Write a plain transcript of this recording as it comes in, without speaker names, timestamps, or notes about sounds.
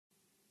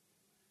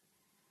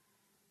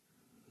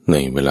ใน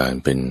เวลา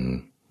เป็น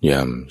ย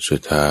ามสุ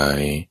ดท้าย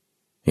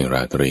แห่งร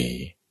าตรี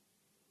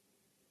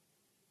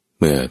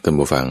เมื่อท่าน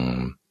ผู้ฟัง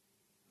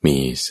มี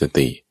ส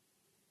ติ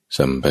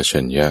สัมป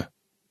ชัญญะ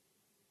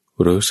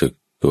รู้สึก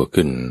ตัว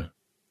ขึ้น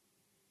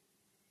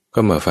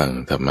ก็มาฟัง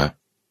ธรรมะ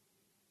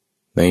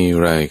ใน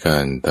รายกา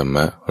รธรรม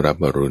รับ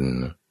อรุณ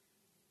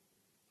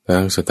ทา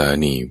งสถา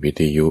นีวิ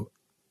ทยุ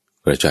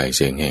กระจายเ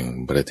สียงแห่ง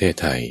ประเทศ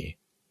ไทย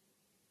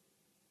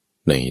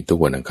ในทุก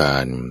วันอังคา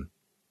ร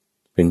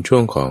เป็นช่ว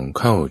งของ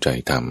เข้าใจ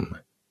ธรรม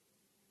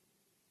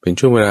เป็น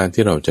ช่วงเวลา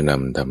ที่เราจะน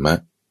ำธรรมะ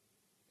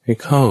ให้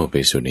เข้าไป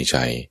สู่ในใจ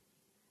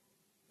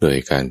โดย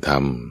การท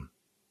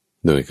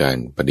ำโดยการ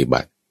ปฏิ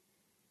บัติ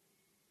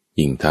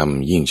ยิ่งท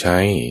ำยิ่งใช้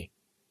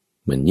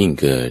มันยิ่ง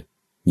เกิด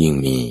ยิ่ง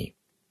มี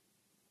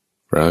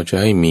เราจะ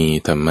ให้มี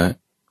ธรรมะ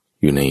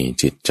อยู่ใน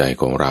จิตใจ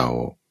ของเรา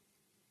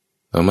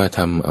เอามาท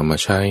ำเอามา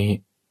ใช้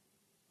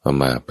เอา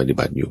มาปฏิ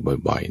บัติอยู่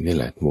บ่อยๆนี่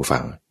แหละท่านผู้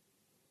ฟัง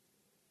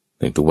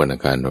ในทุกวันอั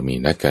งคารเรามี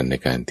นัดกันใน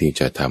การที่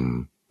จะท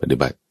ำปฏิ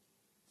บัติ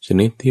ช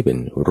นิดที่เป็น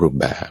รูป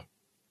แบบ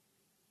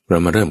เรา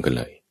มาเริ่มกัน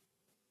เลย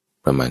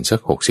ประมาณสัก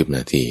60 น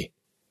าที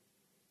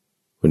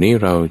วันนี้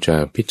เราจะ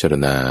พิจาร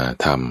ณา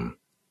ธรรม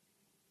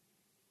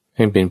ใ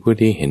ห้เป็นผู้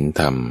ที่เห็น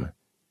ธรรม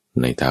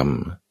ในธรรม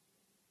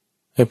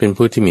ให้เป็น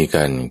ผู้ที่มีก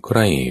ารใค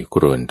ร่ค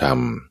รวญธรรม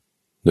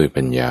ด้วย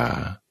ปัญญา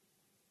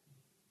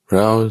เร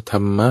าธร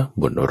รมะ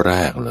บทแร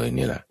กเลย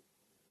นี่แหละ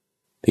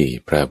ที่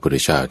พระพุทธ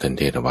เจ้าท่าน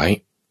เทศน์ไว้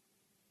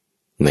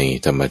ใน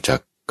ธรรมจัก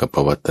รกับป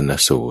วัตตน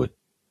สูตร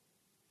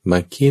มา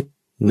คิด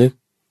นึก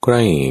ใก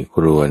ล้ค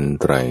รวญ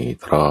ไตร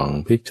ตรอง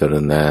พิจาร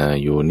ณา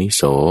โยนิโ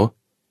ส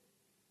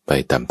ไป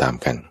ตาม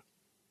ๆกัน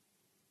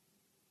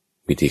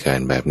วิธีการ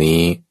แบบ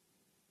นี้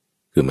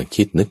คือมา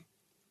คิดนึก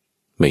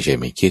ไม่ใช่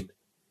ไม่คิด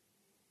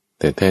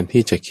แต่แทน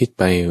ที่จะคิด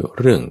ไป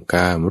เรื่องก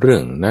ามเรื่อ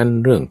งนั้น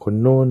เรื่องคน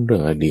โน้นเรื่อ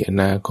งอดีตอ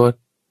นาคต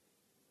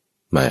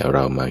มาเร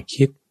ามา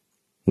คิด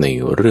ใน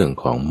เรื่อง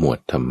ของหมวด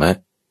ธรรมะ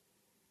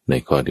ใน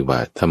ข้อที่ว่า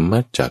ธรรม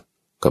จักร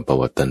กับป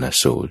วัตตน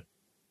สูตร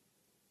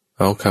เ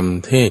อาค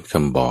ำเทศค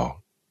ำบอก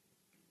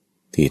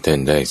ที่ท่าน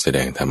ได้แสด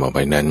งธรรมเอาไ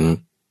ว้นั้น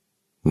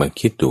มา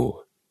คิดดู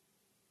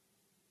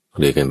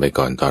เรียกกันไป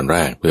ก่อนตอนแร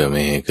กเพื่อไ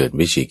ม่ให้เกิด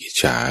วิจิกิจ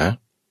ฉา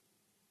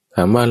ถ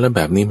ามว่าแล้วแ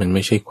บบนี้มันไ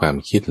ม่ใช่ความ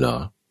คิดเหรอ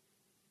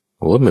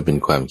โอ้มันเป็น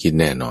ความคิด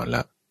แน่นอนล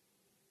ะ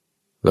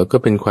แล้วก็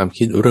เป็นความ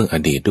คิดเรื่องอ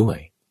ดีตด้วย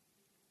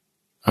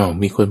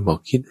มีคนบอก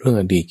คิดเรื่อง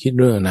อดีตคิด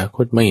เรื่องอนาค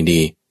ตไม่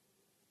ดี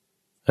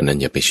อันนั้น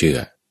อย่าไปเชื่อ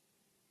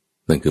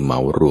นั่นคือเหมา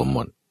รวมหม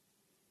ด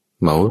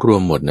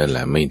นั่นแหล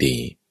ะไม่ดี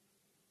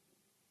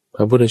พ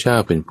ระพุทธเจ้า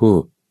เป็นผู้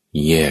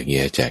แยกแย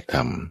ะแจกธร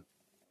รม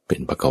เป็น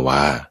ภคว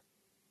า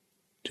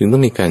จึงต้อ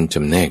งมีการจ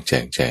ำแนกแจ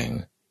กแจง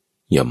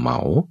อย่าเหมา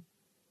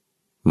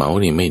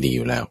นี่ไม่ดีอ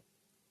ยู่แล้ว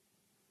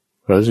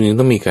เราจึง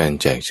ต้องมีการ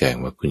แจกแจง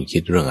ว่าคุณคิ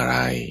ดเรื่องอะไร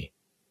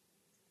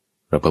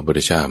พระพุทธ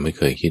เจ้าไม่เ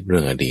คยคิดเรื่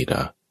องอดีตหร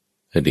อ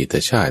อดีต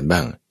ชาติบ้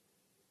าง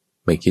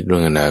ไม่คิดเรื่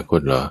องอนาค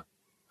ตหรอ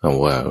เอา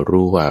ว่า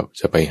รู้ว่า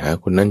จะไปหา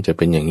คนนั้นจะเ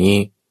ป็นอย่างนี้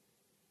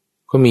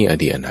ก็มีอ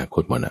ดีตอนาค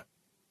ตหมด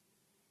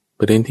ป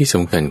ระเด็นที่ส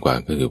ำคัญกว่า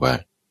ก็คือว่า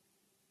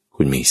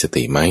คุณมีส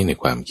ติไหมใน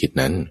ความคิด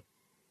นั้น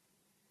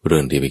เรื่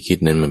องที่ไปคิด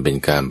นั้นมันเป็น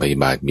การปฏิ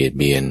บัติเบียด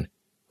เบียน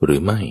หรื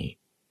อไม่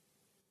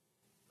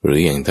หรือ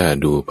อย่างถ้า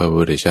ดูพระ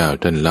พุทธเจ้า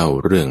ท่านเล่า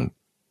เรื่อง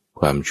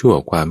ความชั่ว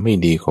ความไม่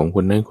ดีของค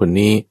นนั้นคน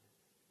นี้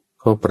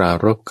เขาปรา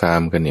รภกา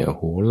มกันเนี่ยโอ้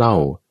โหเล่า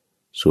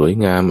สวย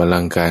งามอลั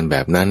งการแบ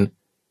บนั้น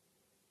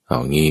เอา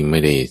งี้ไม่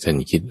ได้ท่าน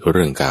คิดเ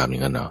รื่องกามอย่า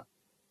งนั้นเนาะ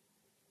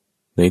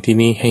ในที่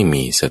นี้ให้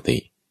มีสติ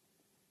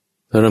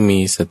ถ้าเรามี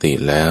สติ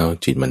แล้ว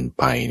จิตมัน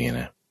ไปเนี่ย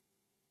นะ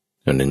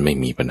ดังนั้นไม่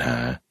มีปัญหา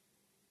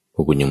พ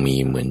วกคุณยังมี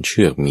เหมือนเ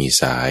ชือกมี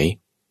สาย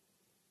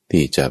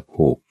ที่จะ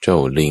ผูกเจ้า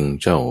ลิง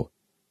เจ้า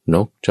น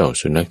กเจ้า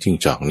สุนัขจิ้ง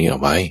จอกนี้เอา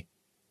ไว้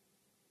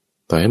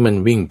ต่อให้มัน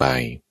วิ่งไป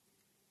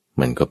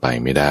มันก็ไป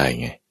ไม่ได้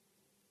ไง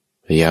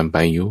พยายามไป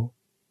อยู่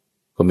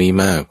ก็มี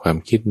มากความ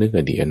คิดนึกอ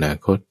ดีตอนา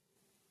คต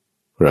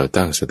เรา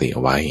ตั้งสติเอ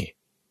าไว้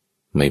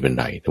ไม่เป็น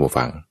ไรท่านผู้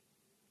ฟัง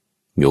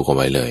ยกเอาไ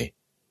ว้เลย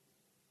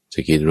จะ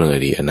คิดเรื่องอ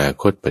ดีตอนา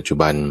คตปัจจุ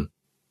บัน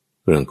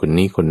เรื่องคน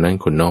นี้คนนั้น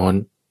คนโน้น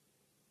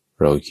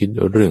เราคิด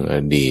เรื่องอ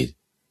ดีต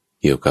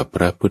เกี่ยวกับพ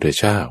ระพุทธ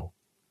เจ้า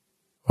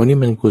วันนี้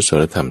มันกุศ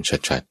ลธรรม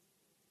ชัด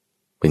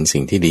ๆเป็นสิ่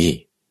งที่ดี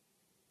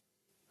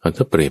เอา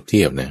ถ้าเปรียบเ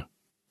ทียบนะ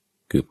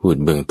คือพูด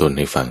เบื้องต้นใ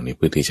ห้ฟังนี่เ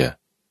พื่อที่จะ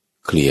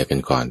เคลียร์กัน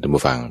ก่อนท่าน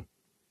ผู้ฟัง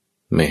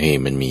ไม่ให้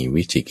มันมี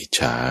วิจิกิจฉ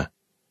า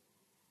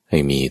ให้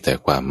มีแต่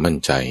ความมั่น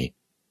ใจ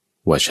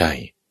ว่าใช่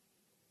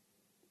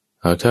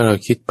เอาถ้าเรา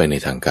คิดไปใน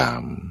ทางกา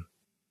ม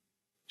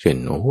เช่น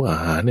อา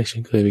หารเนี่ยฉั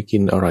นเคยไปกิ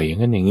นอร่อยอย่า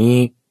งนั้นอย่างนี้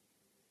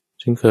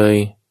ฉันเคย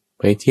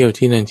ไปเที่ยว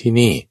ที่นั่นที่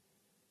นี่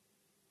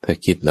ถ้า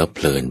คิดแล้วเพ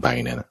ลินไป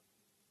เนี่ยนะ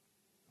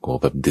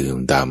แบบดื่ม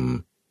ด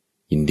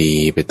ำยินดี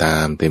ไปตา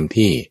มเต็ม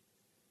ที่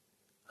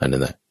อันนั้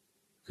นนะ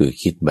คือ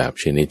คิดแบบ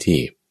ชนิดที่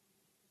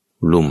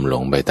ลุ่มหล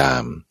งไปตา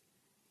ม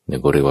นี่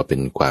ก็เรียกว่าเป็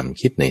นความ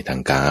คิดในทา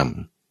งกาม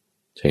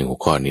ใช้หัว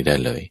ข้อนี้ได้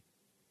เลย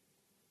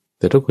แ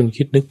ต่ถ้าคุณ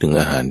คิดนึกถึง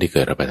อาหารที่เค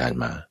ยรับประทาน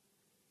มา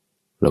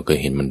เราก็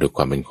เห็นมันด้วยค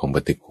วามเป็นของป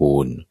ฏิกู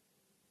ล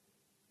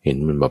เห็น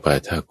มันบอกว่า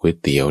ถ้าก๋วย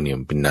เตี๋ยวเนี่ย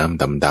เป็นน้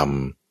ำด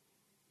ำ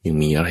ๆยัง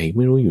มีอะไรไ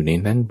ม่รู้อยู่ใน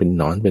นั้นเป็นห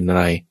นอนเป็นอะ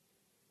ไร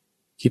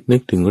คิดนึ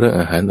กถึงเรื่อง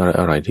อาหาร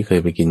อร่อยๆที่เคย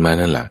ไปกินมา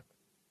นั่นแหละ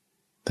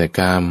แต่ก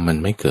ามมัน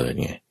ไม่เกิด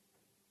ไง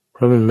เพ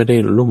ราะมันไม่ได้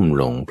ลุ่ม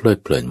หลงเพลิด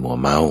เพลินมัว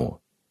เมา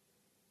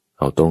เ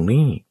อาตรง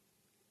นี้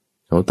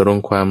เอาตรง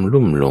ความ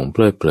ลุ่มหลงเพ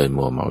ลิดเพลิน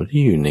มัวเมา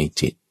ที่อยู่ใน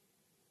จิต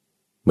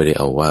ไม่ได้เ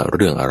อาว่าเ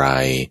รื่องอะไร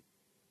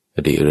อ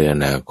ดีตหรืออ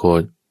นาคต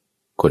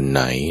คนไห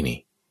นนี่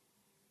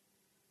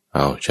เอ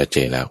าชัดเจ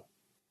นแ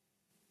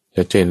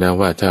ล้ว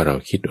ว่าถ้าเรา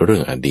คิดเรื่อ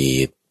งอดี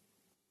ต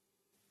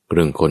เ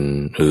รื่องคน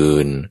อื่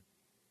น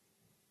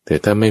แต่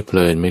ถ้าไม่เพ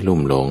ลินไม่ลุ่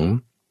มหลง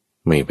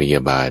ไม่พย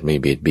าบาทไม่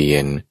เบียดเบีย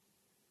น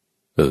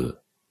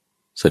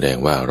แสดง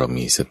ว่าเรา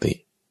มีสติ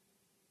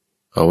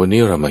เอาวัน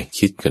นี้เรามา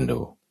คิดกันดู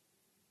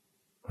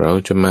เรา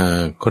จะมา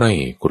ใกล้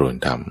กรวน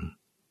ธรรม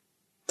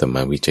ธรรม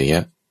วิจยะ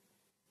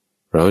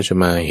เราจะ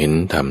มาเห็น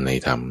ธรรมใน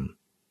ธรรม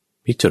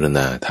พิจารณ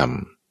าธรรม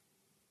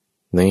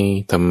ใน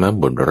ธรรม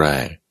บทแร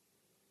ก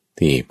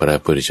ที่พระ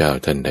พุทธเจ้า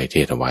ท่านได้เท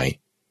ศน์เอาไว้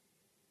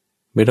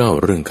ไม่ต้อง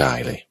เรื่องกาย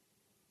เลย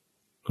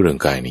เรื่อง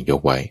กายนี่ย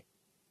กไว้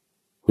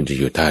คุณจะ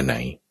อยู่ท่าไหน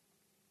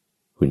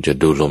คุณจะ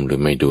ดูลมหรื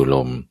อไม่ดูล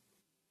ม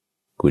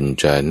คุณ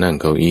จะนั่ง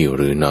เก้าอี้ห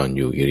รือนอนอ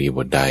ยู่อิริยาบ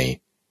ถใด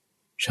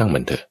ช่างมั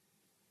นเถอะ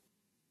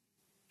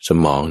ส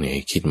มองเนี่ย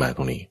คิดมาต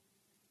รงนี้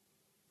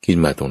คิด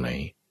มาตรงไหน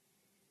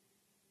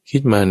คิ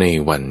ดมาใน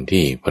วัน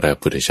ที่พระ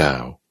พุทธเจ้า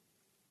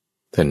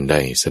ท่านได้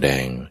แสด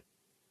ง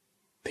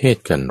เทศ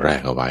กันแร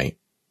กเอาไว้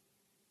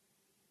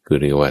คือ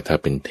เรียกว่าถ้า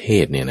เป็นเท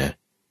ศเนี่ยนะ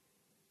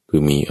คื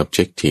อมี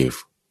objective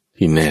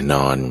ที่แน่น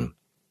อน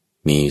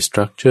มี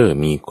structure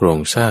มีโครง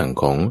สร้าง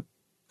ของ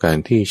การ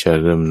ที่จะ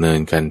ดำเนิน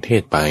การเท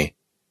ศไป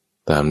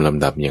ตามล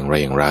ำดับอย่าง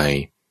ไร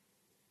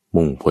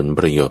มุ่งผลป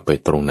ระโยชน์ไป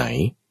ตรงไหน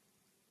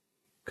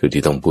คือ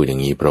ที่ต้องพูดอย่า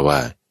งนี้เพราะว่า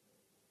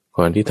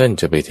ก่อนที่ท่าน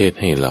จะไปเทศ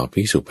ให้เรา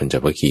ภิกษุปัญจ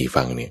วัคคีย์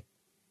ฟังเนี่ย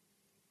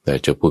แต่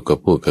จะพูด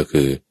ก็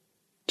คือ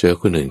เจอ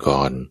คนอื่นก่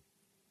อน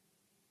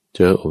เจ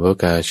ออุป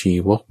การชี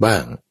วกบ้า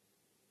ง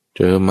เ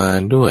จอมา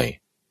รด้วย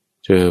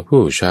เจอ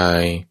ผู้ชาย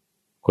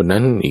คน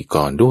นั้นอีก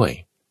ก่อนด้วย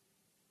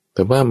แ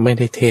ต่ว่าไม่ไ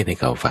ด้เทศให้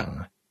เขาฟัง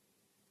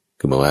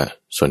คือบอกว่า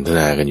สนทน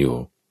ากันอยู่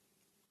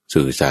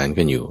สื่อสาร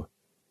กันอยู่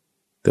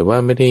แต่ว่า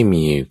ไม่ได้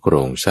มีโคร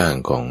งสร้าง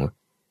ของ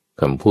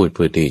คำพูดเ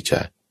พื่อที่จะ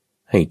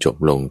ให้จบ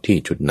ลงที่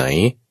จุดไหน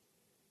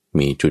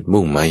มีจุด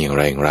มุ่งหมายอย่าง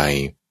ไร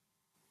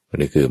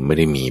นี่คือไม่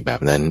ได้มีแบ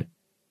บนั้น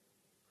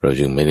เรา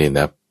จึงไม่ได้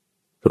นับ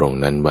ตรง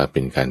นั้นว่าเป็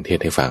นการเทศ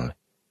ให้ฟัง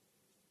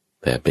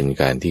แต่เป็น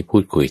การที่พู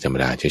ดคุยธรรม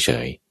ดาเฉ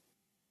ย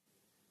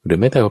ๆหรือ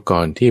แม้แต่ก่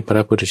อนที่พร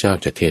ะพุทธเจ้า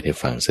จะเทศให้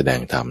ฟังแสดง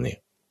ธรรมเนี่ย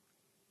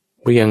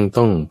ก็ยัง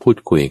ต้องพูด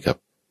คุยกับ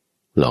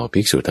เหล่าภิ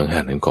กษุทั้งห้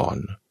านั้นก่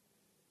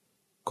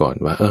อน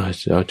ว่า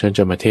ฉันจ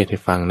ะมาเทศให้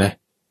ฟังนะ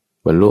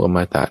บรรลุอม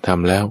ตะธรร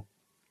มแล้ว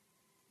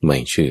ไม่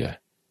เชื่อ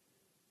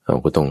เรา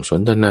ก็ต้องส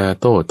นทนา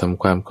โต้ท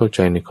ำความเข้าใจ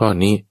ในข้อ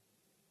นี้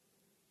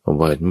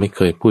ว่าไม่เค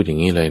ยพูดอย่า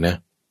งนี้เลยนะ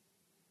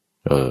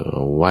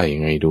ว่ายั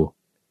งไงดู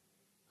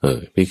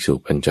ภิกษุ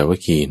ปัญจวัค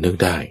คีย์นึก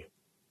ได้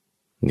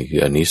นี่คื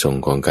ออานิสง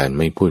ส์ของการ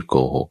ไม่พูดโก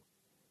หก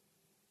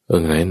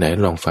ไหน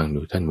ลองฟัง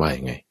ดูท่านว่า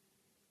ยังไง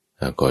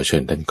ขอเชิ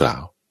ญท่านกล่า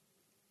ว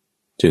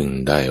จึง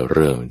ได้เ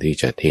ริ่มที่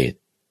จะเทศ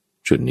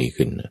จุดนี้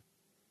ขึ้น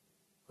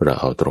เรา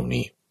เอาตรง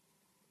นี้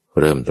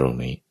เริ่มตรง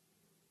นี้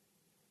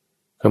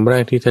คำแร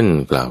กที่ท่าน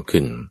กล่าว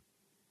ขึ้น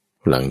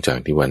หลังจาก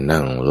ที่วัน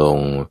นั่งลง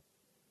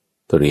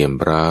เตรียม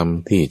พร้อม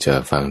ที่จะ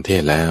ฟังเท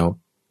ศแล้ว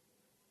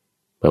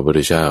พระพุทธ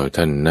เจ้า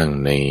ท่านนั่ง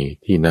ใน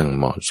ที่นั่ง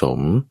เหมาะสม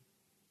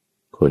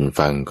คน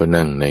ฟังก็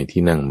นั่งใน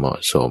ที่นั่งเหมาะ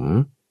สม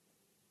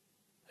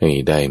ให้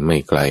ได้ไม่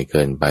ไกลเ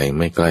กินไปไ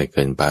ม่ใกล้เ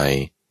กินไป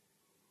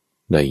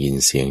ได้ยิน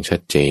เสียงชั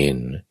ดเจน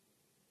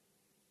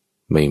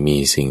ไม่มี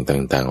สิ่ง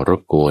ต่างๆร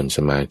บกวนส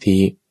มาธิ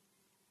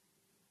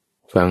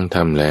ฟังธร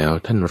รมแล้ว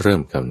ท่านเริ่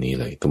มคำนี้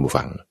เลยท่านผู้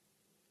ฟัง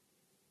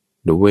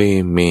ดูเว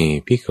เม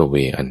พิกเว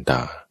อันต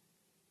า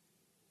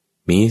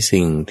มี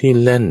สิ่งที่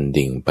แล่น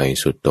ดิ่งไป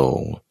สุดโต่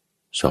ง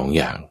สองอ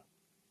ย่าง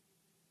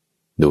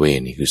ดูเว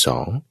นี่คือสอ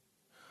ง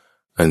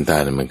อันตา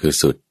เนี่ยมันคือ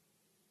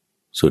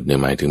สุดใน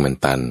หมายถึงมัน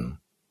ตัน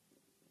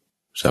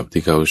ศัพท์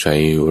ที่เขาใช้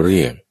เ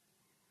รียก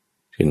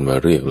เช่นว่า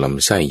เรียกล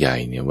ำไส้ใหญ่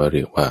เนี่ยว่าเ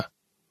รียกว่า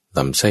ล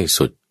ำไส้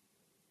สุด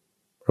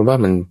เพราะว่า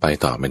มันไป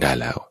ต่อไม่ได้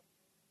แล้ว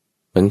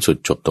มันสุด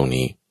จบตรง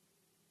นี้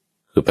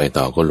คือไป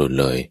ต่อก็หลุ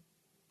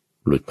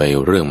ดไป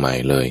เรื่องใหม่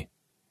เลย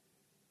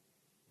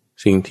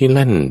สิ่งที่แ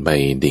ล่นไป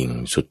ดิ่ง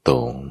สุดโต่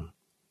ง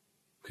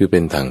คือเป็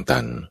นทางตั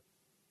น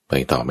ไป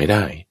ต่อไม่ไ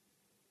ด้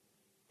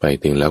ไป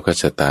ถึงแล้วก็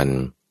จะตัน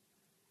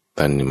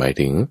หมาย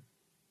ถึง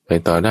ไป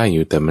ต่อได้อ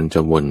ยู่แต่มันจ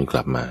ะวนก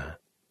ลับมา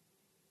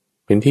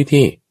เป็น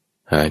ที่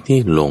หาที่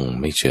ลง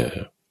ไม่เจอ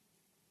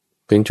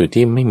เป็นจุด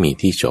ที่ไม่มี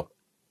ที่จบ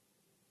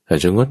อาจ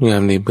จะงดงา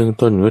มในเบื้อง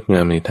ต้นงดง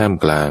ามในท่าม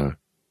กลาง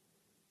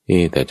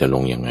แต่จะล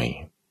งยังไง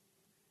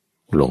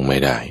ลงไม่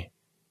ได้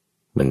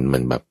มั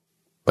นแบบ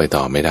ไปต่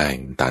อไม่ได้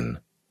ตัน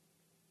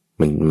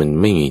มัน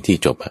ไม่มีที่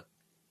จบอะ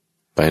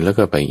ไปแล้ว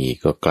ก็ไปอีก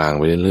ก็กลางไ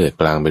ปเรื่อยๆ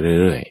กลางไป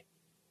เรื่อย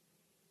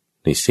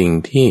ๆในสิ่ง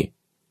ที่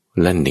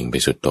แล่นดิ่งไป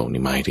สุดโต่ง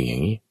นี่หมายถึงอย่า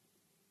งนี้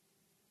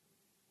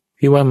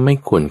พี่ว่าไม่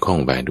ควรคล้อง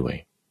แวะด้วย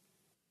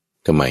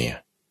ทำไม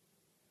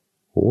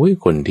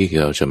คนที่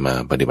เราจะมา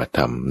ปฏิบัติธ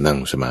รรมนั่ง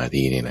สมา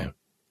ธินี่นะ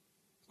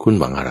คุณ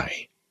หวังอะไร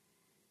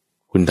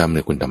คุณทำเล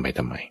ยคุณทำไปท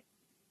ำไม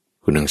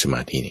คุณนั่งสม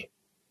าธินี่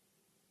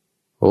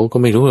โอ้ก็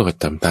ไม่รู้หรอก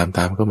ทำต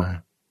ามก็มา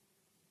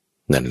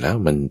นั่นแล้ว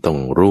มันต้อง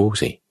รู้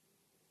สิ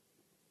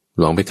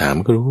ลองไปถาม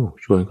ก็รู้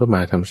ชวนก็ม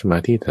าทำสมา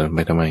ธิแต่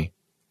ทำไม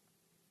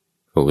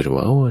เขาก็จะบอ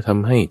กโอ้ท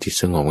ำให้จิต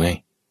สงบไง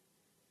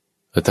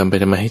ทำไป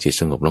ทำไมให้จิต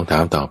สงบลองถา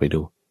มต่อไป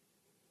ดู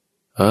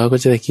ก็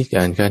จะได้คิดก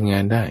ารงา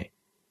นได้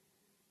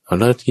เอา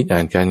แล้วคิด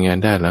การงาน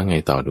ได้แล้วไง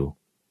ต่อดู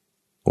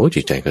โอ้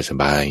จิตใจก็ส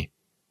บาย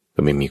ก็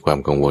ไม่มีความ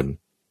กังวล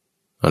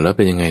เอาแล้วเ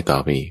ป็นยังไงต่อ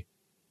ไปอีก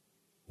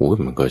โอ้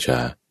มันก็จะ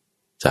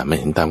สามารถ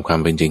เห็นตามความ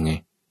เป็นจริงไง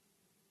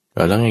เอ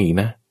าแล้วไงอีก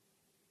นะ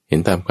เห็น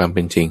ตามความเ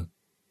ป็นจริง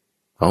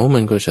มั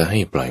นก็จะให้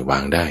ปล่อยวา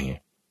งได้ไง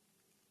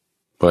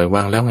ปล่อยว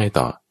างแล้วไง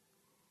ต่อ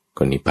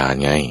ก็นิพพาน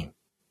ไง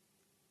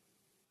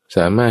ส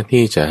ามารถ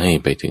ที่จะให้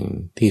ไปถึง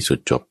ที่สุด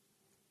จบ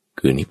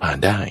คือนิพพาน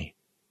ได้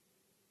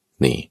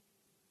นี่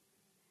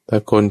ถ้า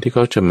คนที่เข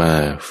าจะมา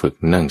ฝึก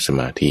นั่งส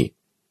มาธิ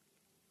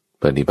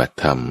ปฏิบัติ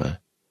ธรรม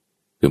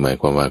คือหมาย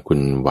ความว่าคุณ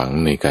หวัง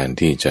ในการ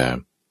ที่จะ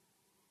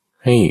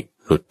ให้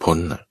หลุดพ้น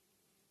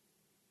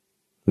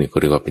นี่ก็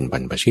เรียกว่าเป็นบร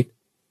รพชิต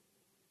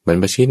บร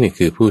รพชิตนี่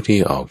คือผู้ที่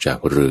ออกจาก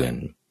เรือน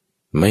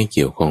ไม่เ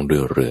กี่ยวข้องด้ว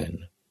ยเรือน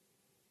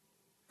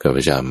ข้าพ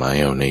เจ้าหมาย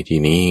เอาในที่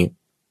นี้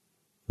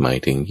หมาย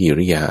ถึงกิ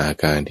ริยาอา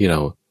การที่เร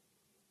า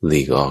ห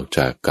ลีกออกจ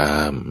ากก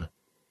าม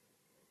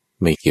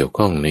ไม่เกี่ยว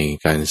ข้องใน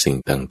การสิ่ง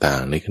ต่า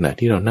งๆในขณะ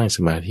ที่เรานั่งส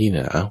มาธิเ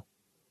นี่ย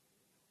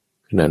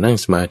ขณะนั่ง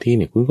สมาธิเ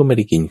นี่ยคุณก็ไม่ไ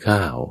ด้กินข้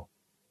าว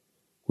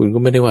คุณก็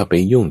ไม่ได้ว่าไป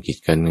ยุ่งกิจ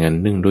การงาน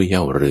นึ่งด้วยเหย้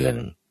าเรือน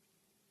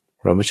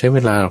เราไม่ใช้เว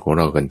ลาของเ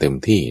รากันเต็ม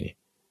ที่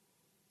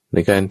ใน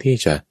การที่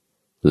จะ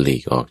หลี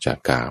กออกจาก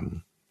กาม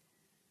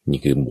นี่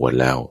คือบวช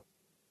แล้ว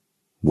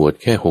บวช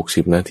แค่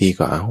60 นาที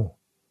ก็เอา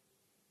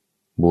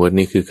บวช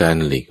นี่คือการ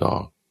หลีกออ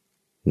ก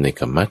ใน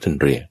กรรมะท่าน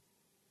เรียก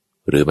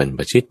หรือบรรพ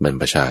ชิตบรร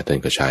พชาท่าน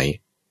ก็ใช้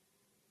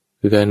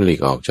คือการหลี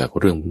กออกจาก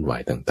เรื่องวุ่นวา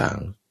ยต่าง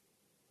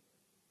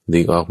ๆห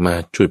ลีกออกมา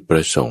จุดปร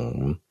ะสงค์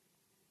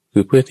คื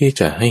อเพื่อที่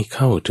จะให้เ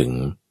ข้าถึง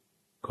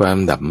ความ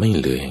ดับไม่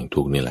เหลือแห่ง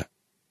ทุกข์นี่แหละ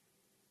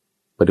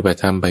ปฏิบัติ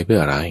ธรรมไปเพื่อ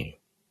อะไร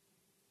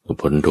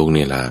พ้นทุกข์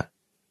นี่แหละ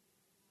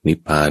นิพ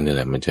พานนี่แห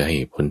ละมันจะให้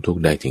พ้นทุก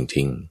ข์ได้จ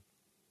ริง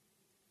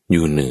ๆอ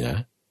ยู่เหนือ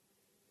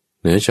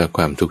จากค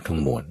วามทุกข์ทั้ง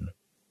มวล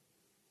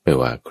ไม่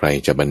ว่าใคร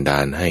จะบันดา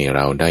ลให้เร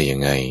าได้ยั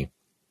งไง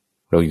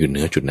เราอยู่เห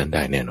นือจุดนั้นไ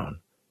ด้แน่นอน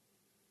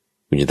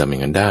คุณจะทำอย่า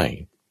งนั้นได้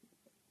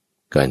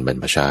การบร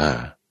รพชา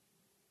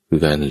คือ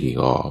การหลีก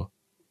ออก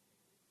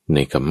ใน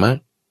กรรมะ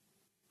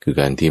คือ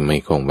การที่ไม่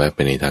คงแวะไป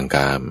ในทางก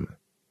าม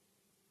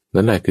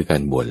นั่นแหละคือกา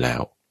รบวชแล้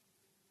ว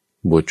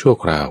บวชชั่ว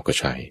คราวก็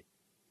ใช่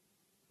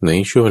ใน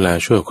ช่วงเวลา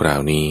ชั่วคราว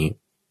นี้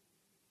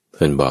เ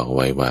พิ่นบอกไ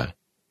ว้ว่า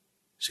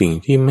สิ่ง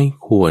ที่ไม่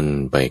ควร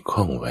ไปค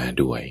ล้องแวะ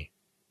ด้วย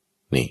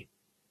นี่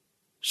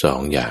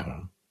2 อย่าง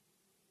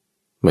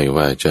ไม่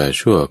ว่าจะ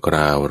ชั่วคร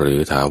าวหรือ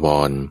ถาว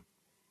ร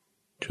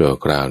ชั่ว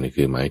คราวนี่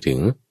คือหมายถึง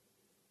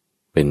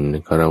เป็น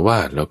ฆราว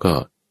าสแล้วก็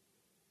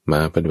ม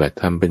าปฏิบัติ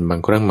ธรรมเป็นบา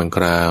งครั้งบางค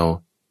ราว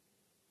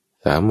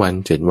3 วัน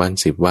7 วัน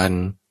10 วัน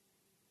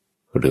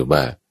หรือว่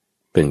า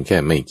เป็นแค่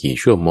ไม่กี่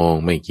ชั่วโมง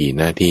ไม่กี่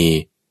นาที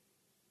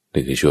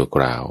นี่คือชั่วค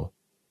ราว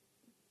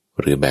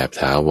หรือแบบ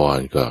ถาวร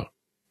ก็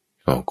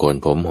โกน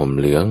ผมห่ม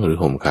เหลืองหรือ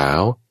ห่มขา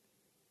ว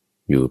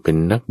อยู่เป็น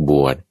นักบ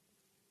วช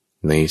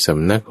ในส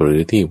ำนักหรือ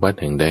ที่วัด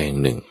แห่งใดแห่ง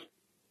หนึ่ง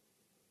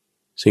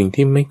สิ่ง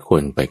ที่ไม่คว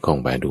รไปคล้อง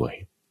แวะด้วย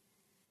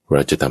เร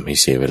าจะทำให้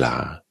เสียเวลา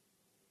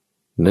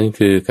นั่น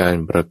คือการ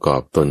ประกอ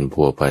บตน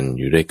พัวพันอ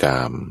ยู่ด้วยก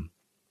าม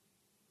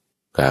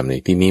ใน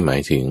ที่นี้หมา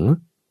ยถึง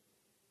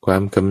ควา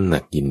มกำหนั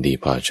ดยินดี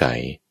พอใจ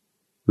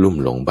ลุ่ม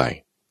หลงไป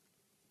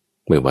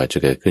ไม่ว่าจะ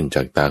เกิดขึ้นจ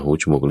ากตาหู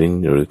จมูกลิ้น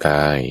หรือก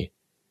าย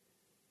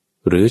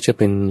หรือจะเ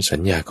ป็นสั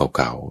ญญาเ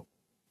ก่า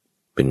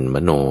ๆเป็นม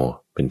โน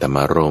เป็นธรรม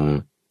ารมณ์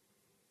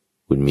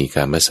คุณมีก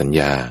ารมาสัญ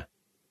ญา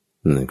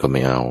นั่นก็ไ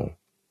ม่เอา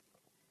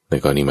ใน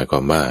กรณีหมายคว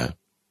ามว่า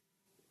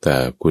แต่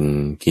คุณ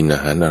กินอา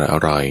หารอ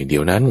ร่อยเดี๋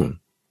ยวนั้น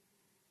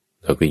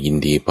เราก็ยิน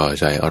ดีพอ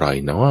ใจอร่อย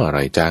เนาะอ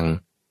ร่อยจัง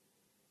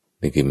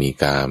นี่คือมี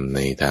กามใน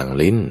ทาง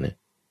ลิ้น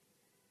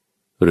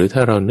หรือถ้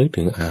าเรานึก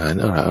ถึงอาหาร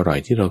อร่อย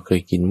ที่เราเค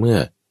ยกินเมื่อ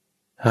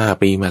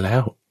5 ปีมาแล้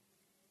ว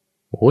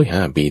โอ้ย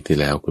5 ปีที่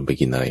แล้วคุณไป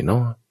กินอะไรเนา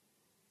ะ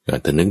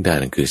แต่นึกได้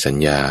นั่นคือสัญ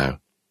ญา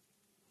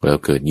เรา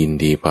เกิดยิน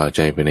ดีพอใจ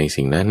ไปใน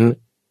สิ่งนั้น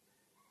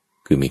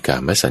คือมีกา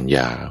รมาสัญญ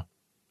า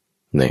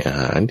ในอา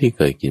หารที่เ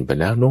คยกินไป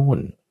แล้วโน่น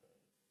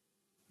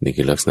นี่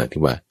คือลักษณะ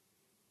ที่ว่า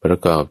ประ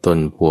กอบตน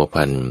พัว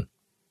พัน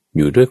อ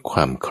ยู่ด้วยคว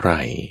ามใคร่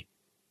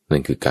นั่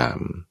นคือกาม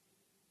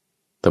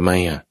ทำไม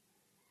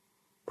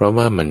เพราะ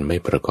ว่ามันไม่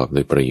ประกอบ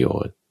ด้วยประโย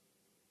ชน์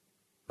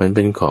มันเ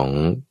ป็นของ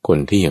คน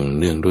ที่ยัง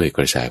เนื่องด้วยก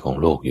ระแสของ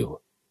โลกอยู่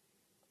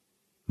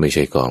ไม่ใ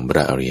ช่ของพร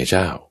ะอริยเ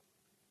จ้า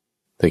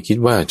แต่คิด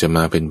ว่าจะม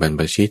าเป็นบรร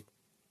พชิต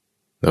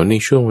แล้วใน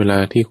ช่วงเวลา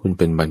ที่คุณ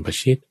เป็นบรรพ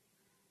ชิต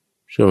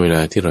ช่วงเวล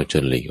าที่เราจะ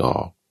หลีกออ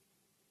ก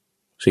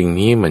สิ่ง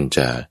นี้มันจ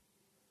ะ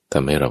ท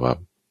ำให้เราแบบ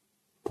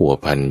พัว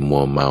พันมั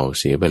วเมา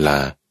เสียเวลา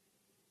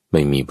ไ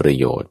ม่มีประ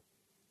โยชน์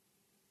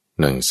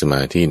นั่งสม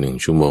าธิ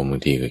1 ชั่วโมงบา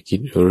งทีก็คิด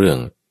เรื่อง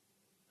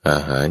อา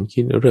หารคิ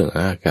ดเรื่อง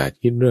อากาศ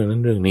คิดเรื่องนั้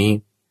นเรื่องนี้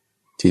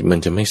จิตมัน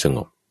จะไม่สง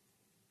บ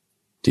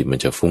จิตมัน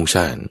จะฟุ้ง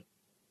ซ่าน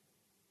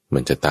มั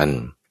นจะตัน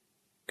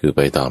คือไป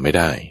ต่อไม่ไ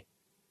ด้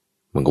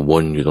มันก็ว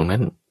นอยู่ตรงนั้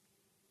น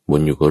ว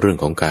นอยู่กับเรื่อง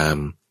ของกาม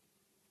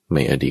ไ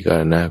ม่อดีตก็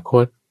อนาค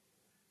ต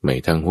ไม่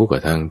ทางหูกั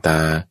บทางต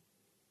า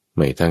ไ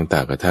ม่ทางตา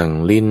กับทาง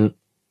ลิ้น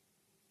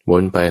ว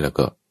นไปแล้ว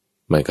ก็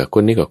ไม่กับค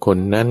นนี้กับคน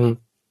นั้น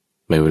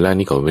ไม่เวลา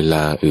นี้กับเวล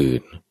าอื่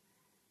น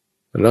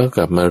แล้วก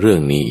ลับมาเรื่อ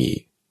งนี้อี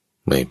ก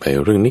ไม่ไป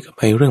เรื่องนี้ก็ไ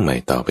ปเรื่องใหม่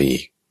ต่อไปอี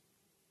ก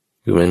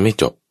คือมันไม่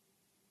จบ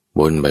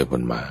วนไปว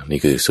นมานี่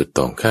คือสุดต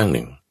รงข้างห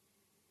นึ่ง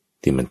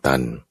ที่มันตั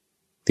น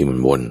ที่มัน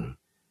วน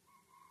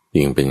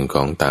ยิ่งเป็นข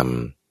องต่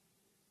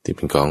ำที่เ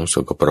ป็นของส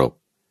กปรก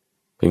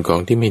เป็นของ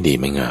ที่ไม่ดี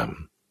ไม่งาม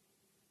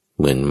เ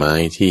หมือนไม้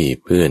ที่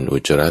เปื้อนอุ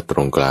จจาระตร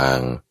งกลาง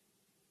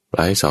ปล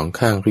ายสอง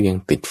ข้างก็ยัง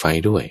ติดไฟ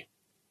ด้วย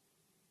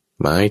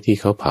ไม้ที่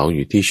เขาเผาอ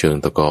ยู่ที่เชิง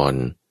ตะกอน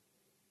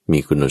มี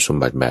คุณสม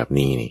บัติแบบ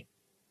นี้นี่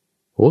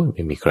โอ้ยไ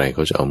ม่มีใครเข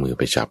าจะเอามือ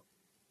ไปจั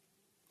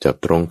บ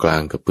ตรงกลา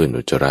งก็เปื้อน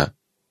อุจจาระ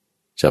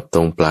จับต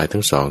รงปลาย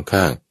ทั้งสอง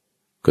ข้าง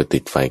ก็ติ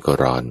ดไฟก็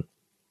ร้อน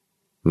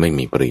ไม่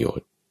มีประโยช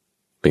น์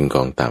เป็นข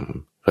องต่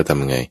ำเราท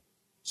ำไง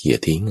เขี่ย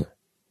ทิ้ง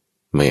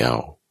ไม่เอา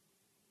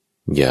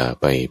อย่า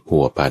ไปพั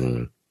วพัน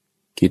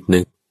คิด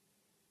นึก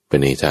ไป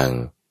ในทาง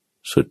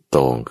สุดโ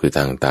ต่งคือท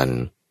างตัน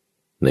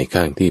ใน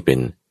ข้างที่เป็น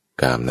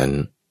กามนั้น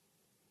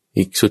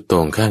อีกสุดโต่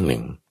งข้างหนึ่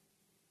ง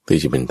ที่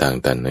จะเป็นทาง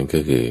ตันนั้นก็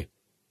คือ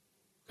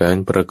การ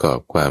ประกอบ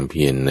ความเ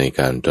พียรใน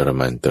การทร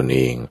มานตนเอ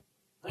ง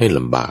ให้ล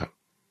ำบาก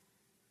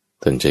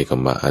ท่านใช้ค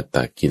ำว่าอัตต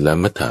กิล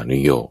มัฏฐานุ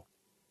โยค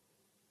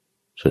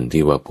ส่วน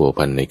ที่ว่าพัว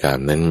พันในกาม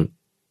นั้น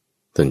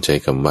ท่านใช้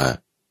คำว่า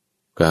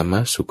กาม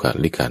สุข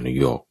ลิกานุ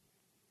โยค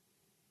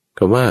ค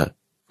ำว่า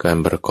การ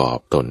ประกอบ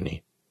ตนนี่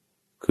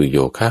คือโย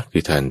คะคื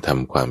อการท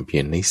ำความเพี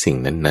ยรในสิ่ง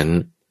นั้น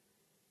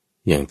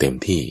ๆอย่างเต็ม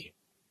ที่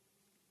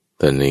แ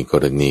ต่ในก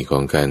รณีขอ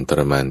งการท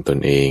รมานตน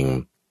เอง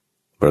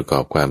ประกอ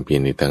บความเพีย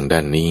รในทางด้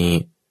านนี้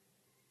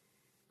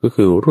ก็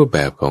คือรูปแบ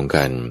บของก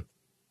าร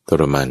ท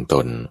รมานต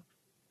น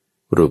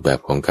รูปแบบ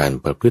ของการ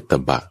ประพฤติต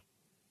บะ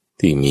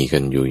ที่มีกั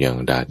นอยู่อย่าง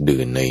ดาษ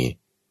ดื่นใน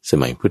ส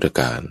มัยพุทธ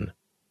กาล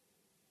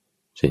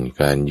เช่น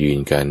การยืน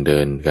การเดิ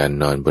นการ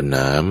นอนบน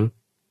น้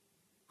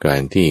ำกา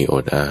รที่อ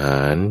ดอาห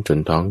ารจน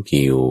ท้อง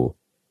กิ่ว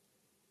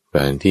ก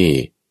ารที่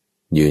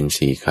ยืน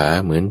สี่ขา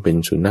เหมือนเป็น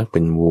สุนัขเป็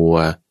นวัว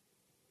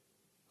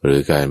หรือ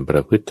การปร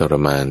ะพฤติทร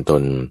มานต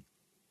น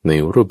ใน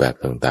รูปแบบ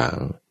ต่าง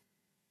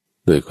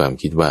ๆโดยความ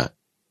คิดว่า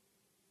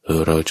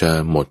เราจะ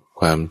หมด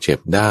ความเจ็บ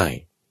ได้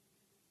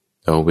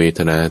เอาเวท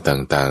นา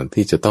ต่างๆ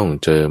ที่จะต้อง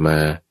เจอมา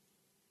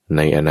ใ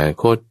นอนา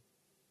คต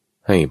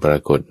ให้ปรา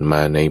กฏม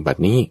าในบัด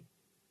นี้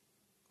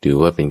ถือ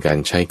ว่าเป็นการ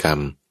ใช้กรรม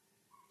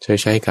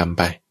ใช้กรรม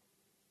ไป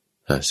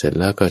เสร็จ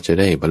แล้วก็จะ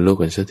ได้บรรลุ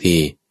กันสักที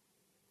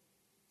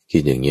คิ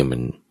ดอย่างเงี้ยมั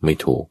นไม่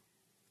ถูก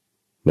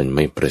มันไ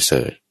ม่ประเส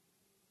ริฐ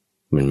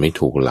มันไม่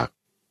ถูกหลัก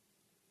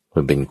มั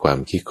นเป็นความ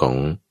คิดของ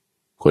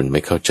คนไม่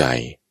เข้าใจ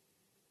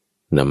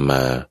นำม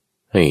า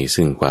ให้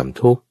ซึ่งความ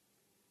ทุกข์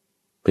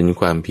เป็น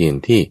ความเพียร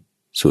ที่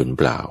สูญเ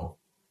ปล่า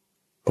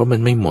เพราะมัน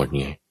ไม่หมด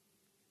ไง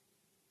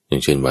อย่า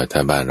งเช่นว่าถ้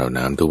าบ้านเรา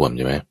น้ำท่วมใ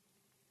ช่ไหม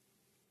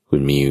คุ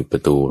ณมีปร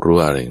ะตูรั้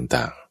วอะไร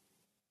ต่าง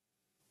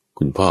ๆ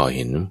คุณพ่อเ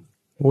ห็น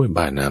โอ้ย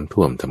บ้านน้ำ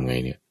ท่วมทำไง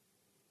เนี่ย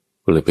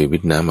ก็เลยไปวิ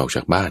ทน้ำออกจ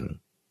ากบ้าน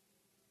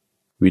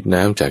วิท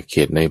น้ำจากเข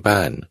ตในบ้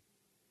าน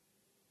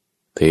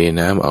เท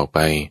น้ำออกไป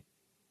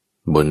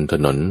บนถ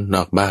นนน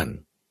อกบ้าน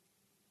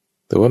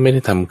แต่ว่าไม่ได้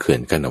ทำเขื่อ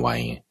นกันเอาไว้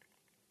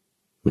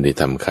ไม่ได้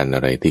ทำคันอ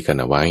ะไรที่กัน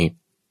เอาไว้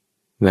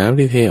น้ำ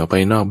ที่เทออกไป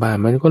นอกบ้าน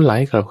มันก็ไหล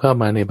กลับเข้า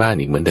มาในบ้าน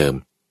อีกเหมือนเดิม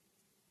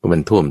เพราะมั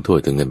นท่วมทั่ว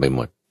ถึงกันไปห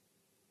มด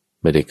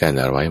ไม่ได้กันเ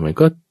อาไว้มัน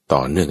ก็ต่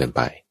อเนื่องกันไ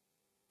ป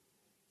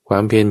ควา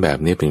มเพียรแบบ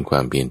นี้เป็นควา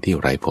มเพียรที่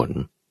ไร้ผล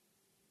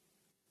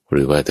ห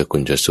รือว่าถ้าคุ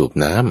ณจะสูบ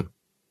น้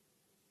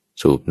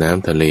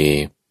ำทะเล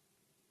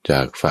จ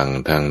ากฝั่ง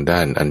ทางด้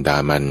านอันดา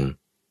มัน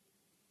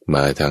ม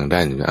าทางด้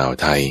านอ่าว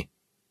ไทย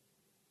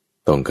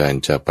ต้องการ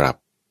จะปรับ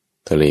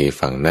ทะเล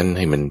ฝั่งนั้นใ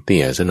ห้มันเตี้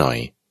ยซะหน่อย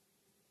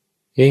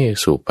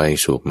สูบไป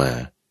สูบมา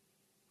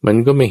มัน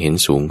ก็ไม่เห็น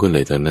สูงขึ้นเล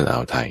ยทางด้านอ่า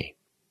วไทย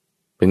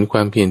เป็นคว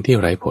ามเพียรที่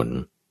ไร้ผล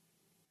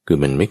คือ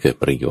มันไม่เกิด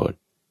ประโยชน์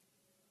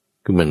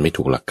คือมันไม่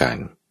ถูกหลักการ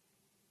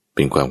เ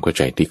ป็นความเข้าใ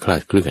จที่คลา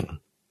ดเคลื่อน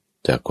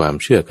จากความ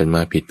เชื่อกันม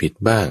าผิด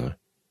บ้าง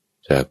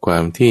จากควา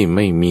มที่ไ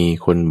ม่มี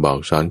คนบอก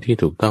สอนที่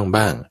ถูกต้อง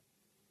บ้าง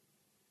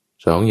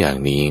สองอย่าง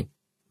นี้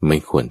ไม่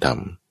ควรท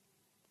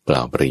ำเปล่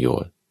าประโย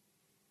ชน์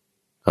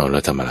เอาแล้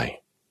วทำอะไร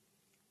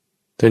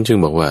ท่านจึง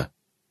บอกว่า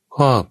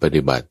ข้อป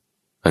ฏิบัติ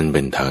อันเ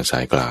ป็นทางสา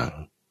ยกลาง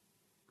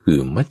คือ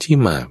มัชฌิ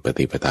มาป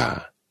ฏิปทา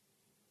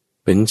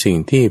เป็นสิ่ง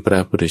ที่พระ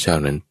พุทธเจ้า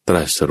นั้นต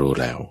รัสรู้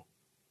แล้ว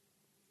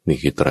นี่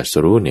คือตรัส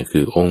รู้เนี่ย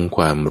คือองค์ค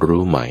วาม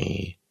รู้ใหม่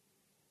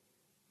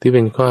ที่เ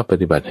ป็นข้อป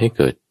ฏิบัติให้เ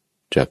กิด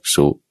จัก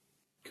ษุ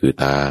คือ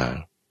ตา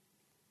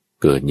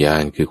เกิดญา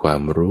ณคือควา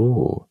มรู้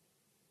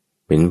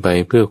เป็นไป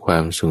เพื่อควา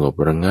มสงบ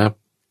ระงับ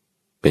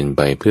เป็นไ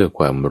ปเพื่อค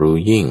วามรู้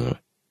ยิ่ง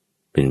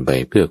เป็นไป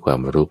เพื่อควา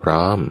มรู้พ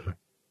ร้อม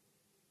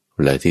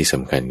และที่ส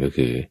ำคัญก็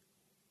คือ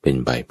เป็น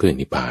ไปเพื่อ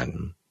นิพพาน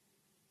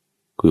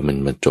คือมัน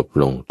มาจบ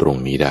ลงตรง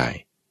นี้ได้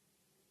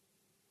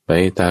ไป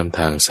ตามท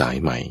างสาย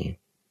ใหม่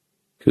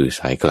คือ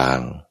สายกลาง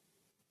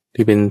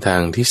ที่เป็นทา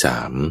งที่สา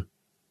ม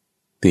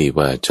ที่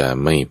ว่าจะ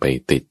ไม่ไป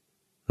ติด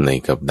ใน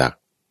กับดัก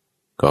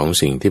ของ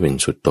สิ่งที่เป็น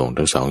สุดโต่ง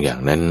ทั้งสองอย่าง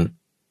นั้น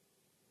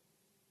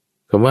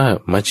คำว่า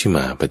มัชฌิม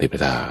าปฏิป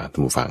ทาท่า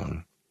นผู้ฟัง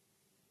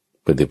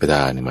ปฏิปท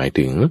าหมาย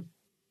ถึง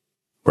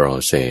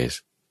process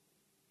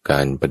กา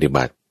รปฏิ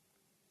บัติ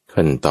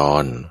ขั้นตอ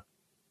น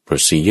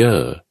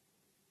procedure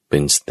เป็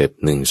นสเต็ป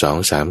1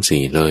 2 3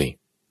 4เลย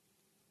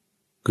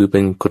คือเป็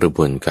นกระบ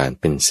วนการ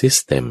เป็น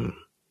system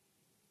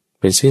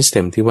เป็นซิสเต็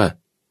มที่ว่า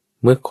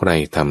เมื่อใคร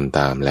ทำต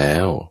ามแล้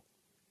ว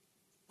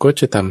ก็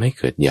จะทำให้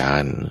เกิดญา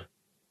ณ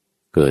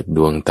เกิดด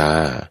วงตา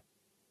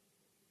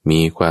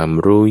มีความ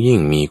รู้ยิ่ง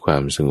มีควา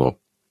มสงบ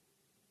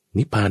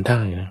นิพพานได้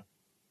นะ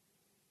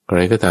ใคร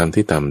ก็ตาม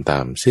ที่ทำตา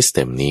มซิสเ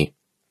ต็มนี้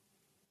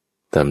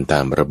ทำตา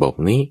มระบบ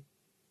นี้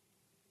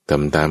ท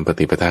ำตามป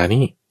ฏิปทา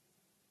นี้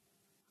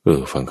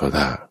ฟังเขา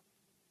ท่า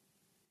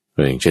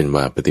อย่างเช่น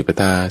ว่าปฏิป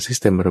ทาซิส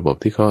เต็มระบบ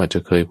ที่เขาอาจจะ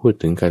เคยพูด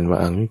ถึงกันว่า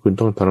นี่คุณ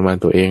ต้องทรมาน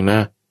ตัวเองนะ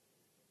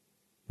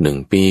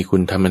1 ปีคุ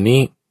ณทำอัน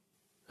นี้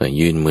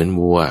ยืนเหมือน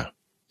วัว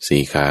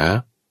4 ขา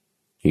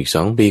อีก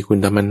2 ปีคุณ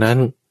ทำอันนั้น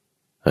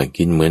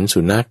กินเหมือนสุ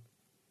นัข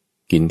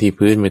กินที่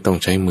พื้นไม่ต้อง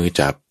ใช้มือ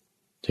จับ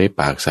ใช้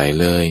ปากใส่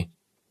เลย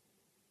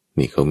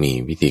นี่เขามี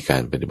วิธีกา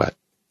รปฏิบัติ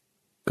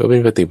ก็เป็น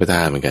ปฏิปท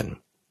าเหมือนกัน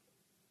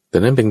แต่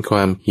นั้นเป็นคว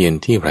ามเพียร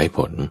ที่ไร้ผ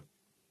ล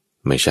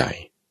ไม่ใช่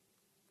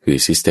คือ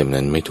ซิสเต็ม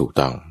นั้นไม่ถูก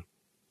ต้อง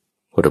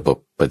ระบบ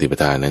ปฏิป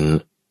ทานั้น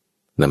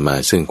นำมา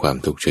ซึ่งความ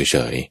ทุกข์เฉ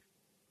ย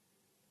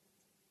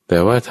ๆแต่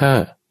ว่าถ้า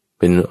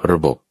เป็นระ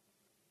บบ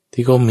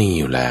ที่ก็มี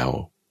อยู่แล้ว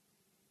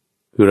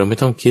คือเราไม่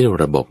ต้องคิด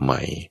ระบบให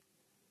ม่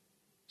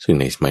ซึ่ง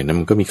ในสมัยนั้น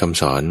มันก็มีค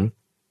ำสอน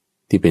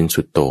ที่เป็น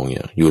สุดโต่ง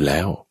อยู่แล้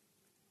ว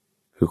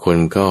คือคน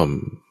ก็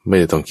ไม่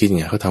ได้ต้องคิดไ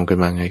งเขาทำกัน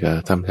มาไงก็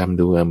ทำ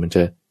ดูมันจ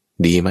ะ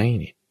ดีไหม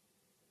นี่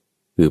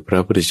คือพระ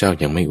พุทธเจ้า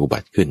ยังไม่อุบั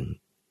ติขึ้น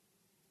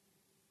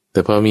แต่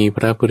พอมีพ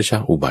ระพุทธเจ้า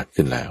อุบัติ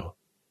ขึ้นแล้ว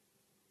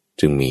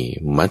จึงมี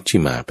มัชฌิ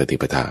มาปฏิ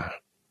ปทา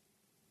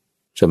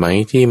สมัย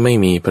ที่ไม่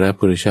มีพระ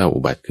พุทธเจ้าอุ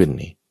บัติขึ้น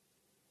นี่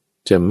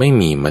จะไม่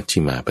มีมัชฌิ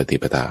มาปฏิ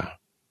ปทา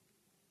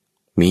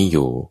มีอ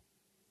ยู่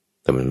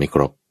แต่มันไม่ค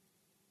รบ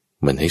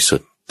มันให้สุ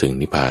ดถึง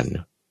นิพพาน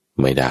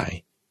ไม่ได้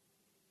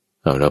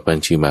แล้วมัช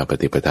ฌิมาป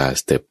ฏิปทา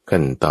สเต็ป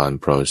ขั้นตอน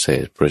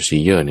process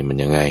procedure นี่มัน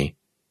ยังไง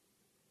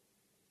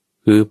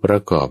คือปร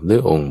ะกอบด้ว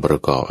ยองค์ประ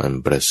กอบอัน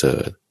ประเสริ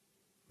ฐ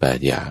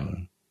8 อย่าง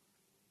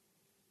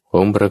อ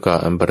งค์ประกอบ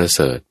อันประเส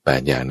ริฐ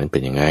8 อย่างนั้นเป็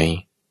นยังไง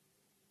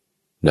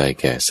ได้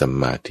แก่สัม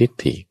มาทิฏ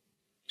ฐิ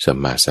สัม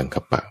มาสัง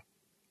กัปปะ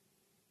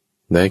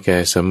ได้แก่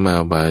สัมมา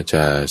วาจ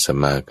าสัม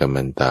มากัม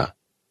มันตะ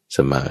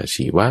สัมมาอา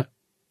ชีวะ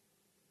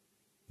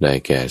ได้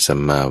แก่สัม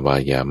มาวา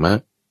ยามะ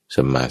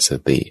สัมมาส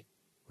ติ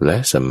และ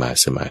สัมมา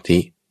สมาธิ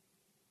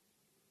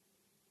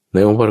ใน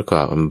องค์ประก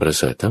อบอันประ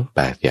เสริฐทั้ง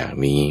8 อย่าง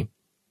นี้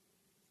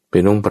เป็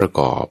นองค์ประ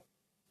กอบ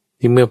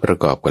ที่เมื่อประ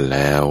กอบกันแ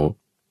ล้ว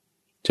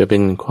จะเป็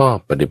นข้อ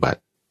ปฏิบั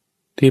ติ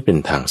ที่เป็น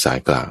ทางสาย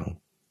กลาง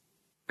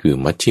คือ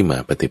มัชฌิมา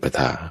ปฏิปท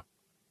า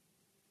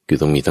คือ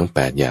ต้องมีทั้ง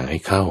8 อย่างให้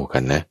เข้ากั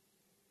นนะ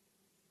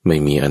ไม่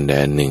มีอันใด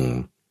อันหนึ่ง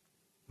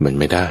มัน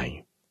ไม่ได้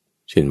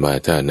เช่นว่า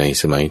ถ้าใน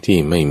สมัยที่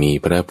ไม่มี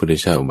พระพุทธ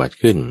เจ้าอุบัติ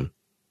ขึ้น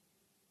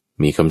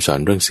มีคำสอน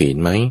เรื่องศีล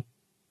ไหม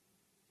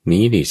มี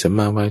ดิสัมม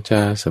าวาจ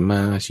าสัมมา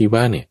อาชีว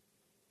ะเนี่ย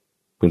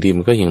บางที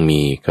มันก็ยังมี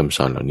คำส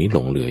อนเหล่านี้หล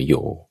งเหลืออ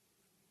ยู่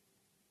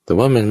แต่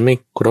ว่ามันไม่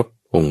ครบ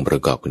องค์ปร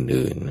ะกอบ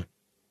อื่น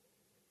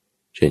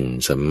ๆเช่น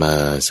สัมมา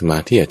สมา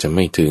ธิอาจจะไ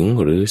ม่ถึง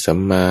หรือสัม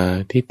มา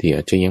ทิฏฐิอ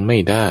าจจะยังไม่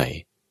ได้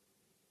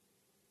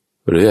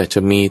หรืออาจจ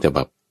ะมีแต่แบ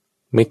บ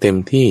ไม่เต็ม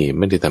ที่ไ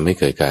ม่ได้ทำให้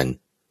เกิดการ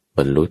บ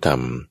รรลุธรร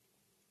ม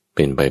เ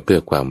ป็นไปเพื่อ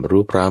ความ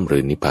รู้พร้อมหรื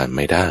อนิพพานไ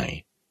ม่ได้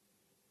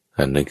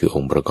อันนั้นคืออ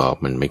งค์ประกอบ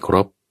มันไม่คร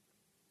บ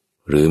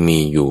หรือมี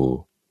อยู่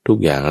ทุก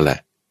อย่างแหละ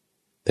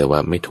แต่ว่า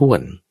ไม่ถ้ว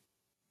น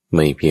ไ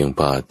ม่เพียงพ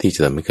อที่จะ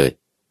ทำให้เกิด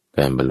ก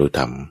ารบรรลุธ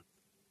รรม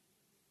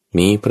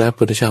มีพระ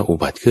พุทธเจ้าอุ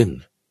บัติขึ้น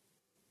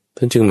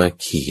ท่านจึงมา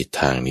ขีด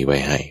ทางนี้ไว้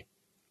ให้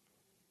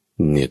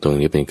เนี่ยตรง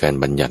นี้เป็นการ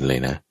บัญญัติเลย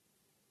นะ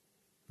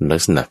ลั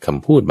กษณะค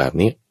ำพูดแบบ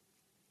นี้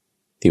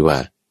ที่ว่า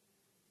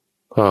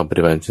ข้อป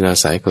ฏิบัติ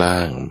สายกลา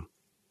ง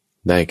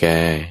ได้แก่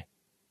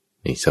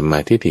นี่สัมมา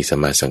ทิฏฐิสัม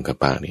มาสังกัป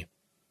ปะนี่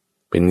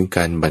เป็นก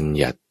ารบัญ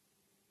ญัติ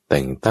แ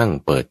ต่งตั้ง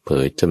เปิดเผ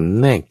ยจำ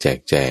แนกแจก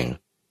แจง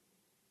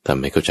ทำ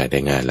ให้เข้าใจได้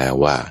ง่ายแล้ว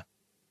ว่า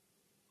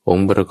อง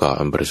ค์ประกอบ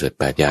อันประเสริฐ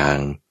8 อย่าง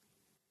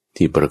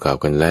ที่ประกอบ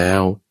กันแล้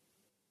ว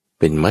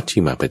เป็นมัชฌิ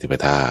มาปฏิป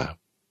ทา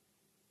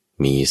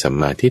มีสัม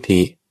มาทิฏ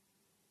ฐิ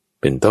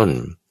เป็นต้น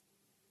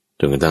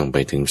จนกระทั่งไป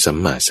ถึงสัม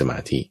มาสมา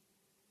ธิ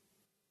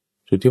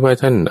จุดที่ว่า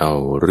ท่านเอา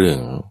เรื่อง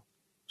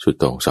สุด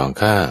โต่ง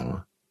2 ข้าง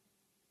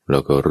แล้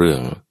วก็เรื่อ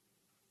ง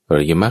อ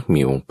ริยมรรค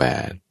มีองค์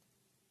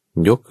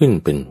8ยกขึ้น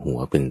เป็นหัว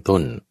เป็นต้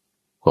น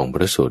ของพ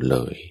ระสูตรเล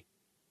ย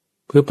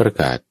เพื่อประ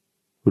กาศ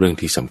เรื่อง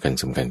ที่สำ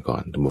คัญก่อ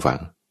นท่านผู้ฟัง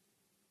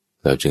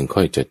เราจึงค่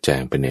อยจัดแจ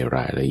งไปในร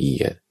ายละเอี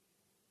ยด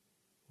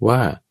ว่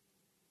า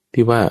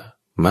ที่ว่า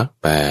มรรค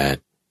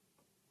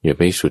8อย่า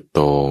ไปสุดโ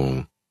ต่ง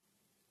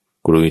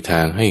กลุยท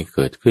างให้เ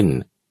กิดขึ้น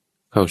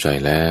เข้าใจ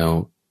แล้ว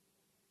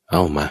เอ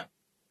าม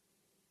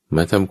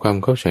าทำความ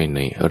เข้าใจใน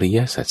อริย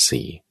สัจ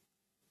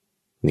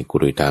 4นี่ก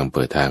ลุยทางเ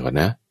ปิดทางก่อน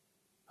นะ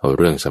เอาเ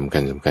รื่องสำคั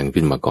ญ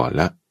ขึ้นมาก่อน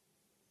ละ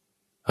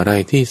อะไร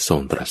ที่ทรง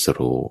ตรัส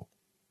รู้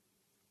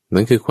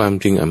นั่นคือความ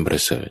จริงอันปร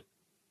ะเสริฐ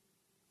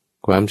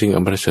ความจริงอั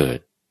นประเสริฐ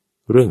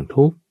เรื่อง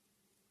ทุกข์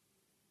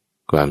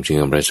ความจริง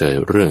อันประเสริฐ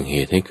เรื่องเห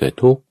ตุให้เกิด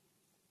ทุกข์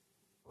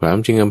ความ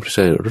จริงอันประเส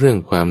ริฐเรื่อง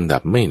ความดั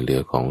บไม่เหลื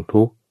อของ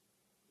ทุกข์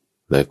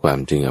และความ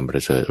จริงอันปร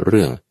ะเสริฐเ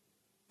รื่อง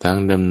ทาง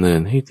ดำเนิน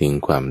ให้ถึง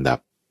ความดับ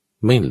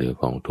ไม่เหลือ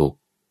ของทุกข์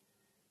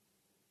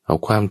เอา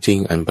ความจริง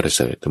อันประเ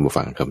สริฐท่านผู้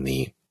ฟังคำ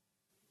นี้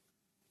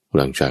ห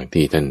ลังจาก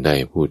ที่ท่านได้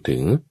พูดถึ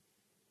ง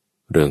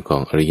เรื่องขอ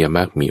งอริยม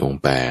รรคมีอง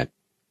ค์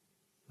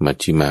8มัช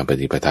ฌิมาป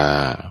ฏิปทา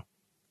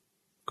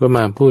ก็ม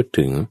าพูด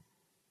ถึง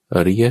อ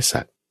ริย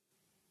สัจ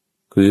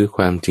คือค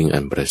วามจริงอั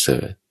นประเสริ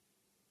ฐ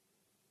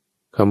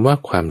คำว่า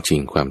ความจริ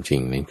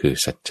งนั้นคือ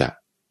สัจจะ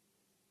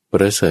ป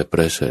ระเสริ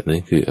ฐนั่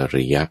นคืออ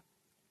ริ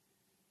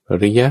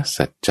ย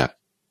สัจจะ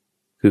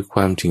คือคว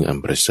ามจริงอัน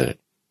ประเสริฐ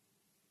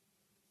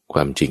คว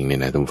ามจริงเนี่ย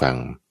นะท่านฟัง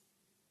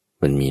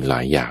มันมีหลา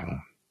ยอย่าง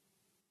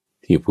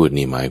ที่พูด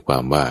นี่หมายควา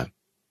มว่า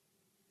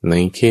ใน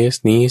เคส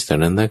นี้ส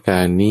ถานกา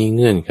รณ์นี้เ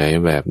งื่อนไข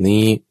แบบ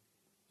นี้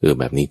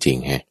แบบนี้จริง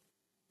แฮะ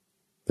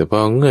แต่พอ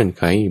เงื่อนไ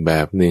ขอีกแบ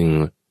บหนึ่ง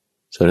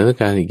สถาน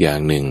การณ์อีกอย่า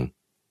งหนึ่ง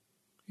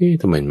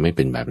ทำไมไม่เ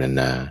ป็นแบบนั้น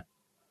นะ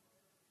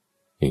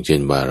อย่างเช่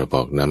นว่าเราบ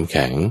อกน้ำแ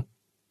ข็ง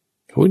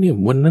โอ้ยเนี่ย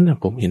วันนั้นนะ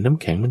ผมเห็นน้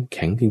ำแข็งมันแ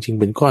ข็งจริงๆ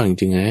เป็นก้อนจ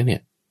ริงๆนะเนี่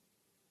ย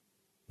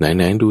ไ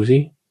หนดูสิ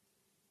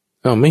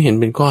ไม่เห็น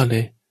เป็นก้อนเล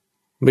ย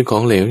เป็นขอ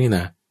งเหลวนี่น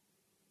ะ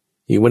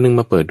อีกวันนึง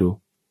มาเปิดดู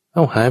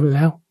หายไปแ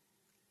ล้ว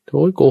โถ่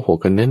โกหก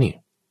กันนะนี่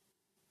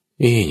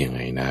ยังไง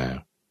นะ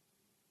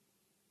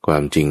ควา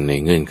มจริงใน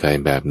เงื่อนไข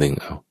แบบหนึ่ง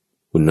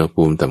อุณห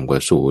ภูมิต่ำกว่า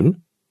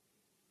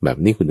0แบบ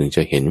นี้คุณถึงจ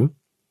ะเห็น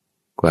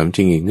ความจ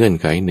ริงอีกเงื่อน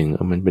ไขหนึ่ง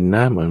มันเป็น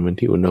น้ำมัน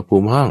ที่อุณหภู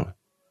มิห้อง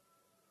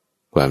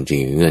ความจริง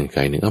อีกเงื่อนไข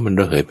หนึ่งมัน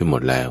ระเหยไปหม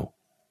ดแล้ว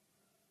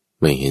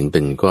ไม่เห็นเป็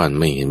นก้อน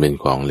ไม่เห็นเป็น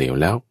ของเหลว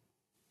แล้ว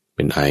เ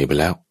ป็นไอไป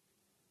แล้ว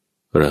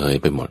ระเหย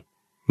ไปหมด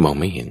มอง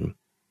ไม่เห็น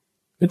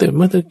แต่เ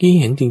มื่อตะกี้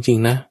เห็นจริง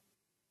ๆนะ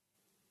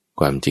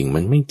ความจริงมั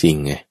นไม่จริง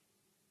ไง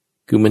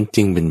คือมันจ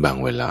ริงเป็นบาง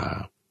เวลา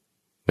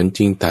มันจ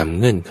ริงตาม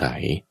เงื่อนไข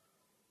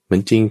มัน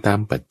จริงตาม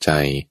ปัจจั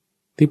ย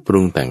ที่ปรุ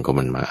งแต่งของ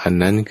มันมาอัน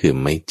นั้นคือ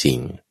ไม่จริง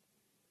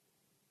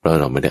เพราะ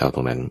เราไม่ได้เอาต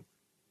รงนั้น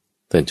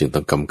แต่จึงต้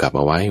องกำกับเ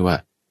อาไว้ว่า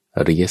อ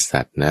ริยสั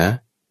จนะ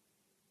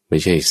ไม่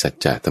ใช่สัจ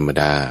จะธรรม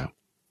ดา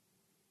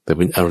แต่เ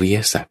ป็นอริย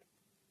สัจ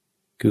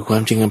คือควา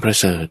มจริงอันประ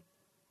เส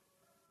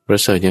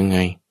ริฐยังไง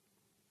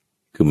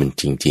คือมัน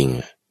จริง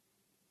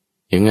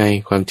ๆยังไง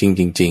ความจริง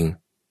จริง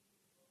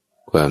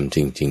ๆความจ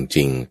ริงจ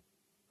ริง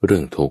ๆเรื่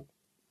องทุกข์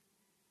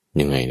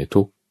ยังไงนะ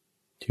ทุกข์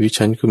ชีวิต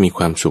ฉันก็มีค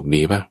วามสุข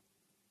ดีป่ะ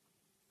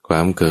ควา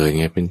มเกิด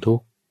ไงเป็นทุก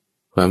ข์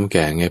ความแ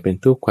ก่ไงเป็น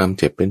ทุกข์ความ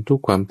เจ็บเป็นทุก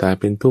ข์ความตาย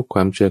เป็นทุกข์คว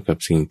ามเจอกับ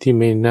สิ่งที่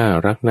ไม่น่า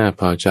รักน่า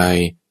พอใจ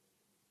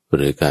ห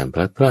รือการพ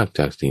ลัดพรากจ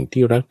ากสิ่ง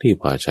ที่รักที่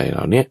พอใจเร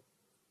าเนี่ย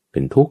เป็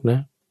นทุกข์นะ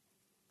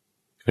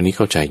อันนี้เ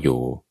ข้าใจอยู่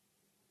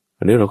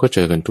อันนี้เราก็เจ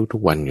อกันทุ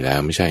กวันอยู่แล้ว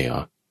ไม่ใช่หร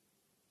อ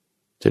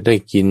จะได้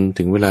กิน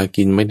ถึงเวลา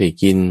กินไม่ได้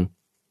กิน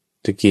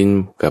จะกิน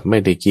กับไม่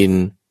ได้กิน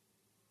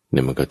เ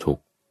นี่ยมันก็ทุก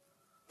ข์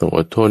ต้องอ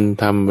ดทน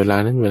ทำเวลา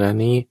นั้นเวลา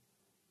นี้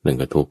นั่น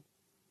ก็ทุกข์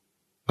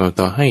เอา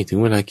ต่อให้ถึง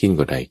เวลากิน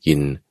ก็ได้กิน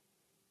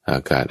อา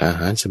กาศอาห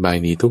ารสบาย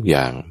ดีทุกอ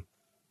ย่าง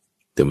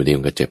แต่ไม่ได้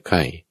มันก็เจ็บไ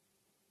ข้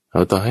เอ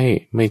าต่อให้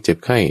ไม่เจ็บ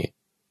ไข้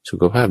สุ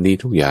ขภาพดี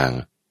ทุกอย่าง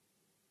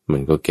มั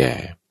นก็แก่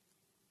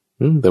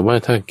แต่ว่า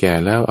ถ้าแก่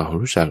แล้ว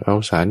รู้จักเอา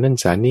สารนั่น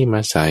สารนี่ม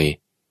าใส่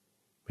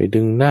ไป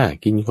ดึงหน้า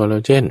กินคอลลา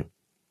เจน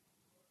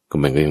ก็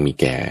มันก็ยังมี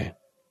แก่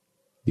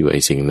อยู่ไอ้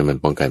สิ่งนั้นมัน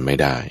ป้องกันไม่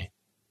ได้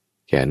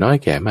แก่น้อย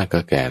แก่มาก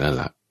ก็แก่แล้ว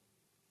ล่ะ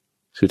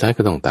สุดท้าย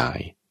ก็ต้องตาย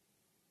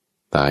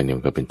เนี่ย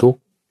มันก็เป็นทุกข์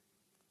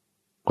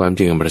ความจ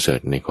ริงอันประเสริฐ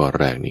ในข้อ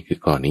แรกนี่คือ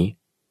ข้อนี้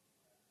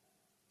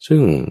ซึ่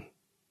ง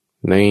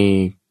ใน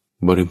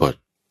บริบท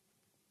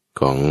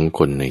ของค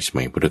นในส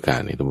มัยพุทธกาล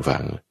ในท่านผู้ฟั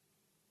ง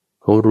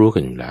เขารู้กั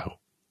นอยู่แล้ว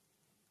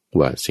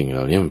ว่าสิ่งเห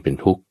ล่านี้มันเป็น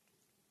ทุกข์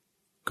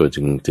ก็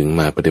จึง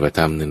มาปฏิบัติธ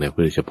รรมนึงนะเ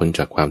พื่อจะพ้นจ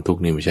ากความทุก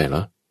ข์นี่ไม่ใช่เหร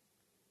อ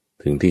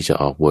ถึงที่จะ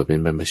ออกบวชเป็น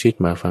บรรพชิต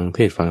มาฟังเท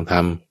ศฟังธร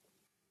รม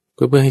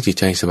ก็เพื่อให้จิต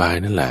ใจสบาย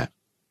นั่นแหละ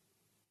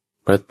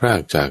พลัดพราก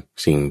จาก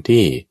สิ่ง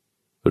ที่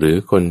หรือ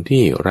คน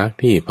ที่รัก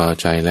ที่พอ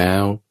ใจแล้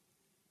ว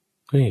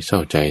เศร้า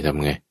ใจท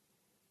ำไง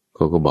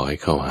ก็บอกให้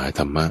เข้าหาธ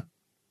รรมะ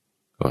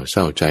ก็เศ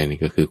ร้าใจนี่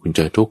ก็คือคุณเจ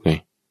อทุกข์ไง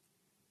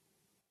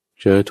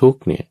เจอทุกข์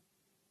เนี่ย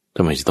ท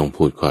ำไมจะต้อง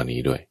พูดข้อนี้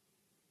ด้วย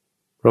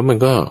เพราะมัน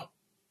ก็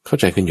เข้า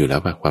ใจกันอยู่แล้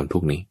วว่าความทุ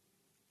กข์นี้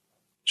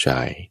ใช่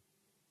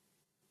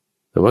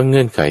แต่ว่าเ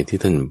งื่อนไขที่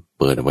ท่าน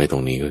เปิดเอาไว้ตร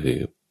งนี้ก็คือ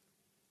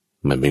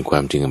มันเป็นควา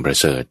มจริงอันประ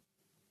เสริฐ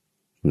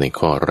ใน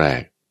ข้อแร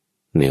ก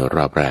ในร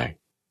อบแรก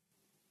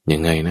ยั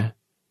งไงนะ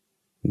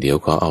เดี๋ยว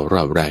ขอเอาร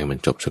อบแรกมัน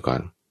จบซะก่อ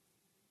น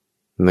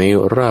ใน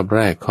รอบแร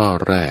กข้อ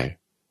แรก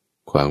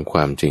คว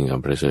ามจริงอัน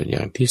ประเสริฐอย่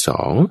างที่ส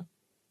อง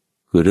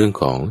คือเรื่อง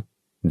ของ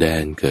แด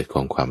นเกิดข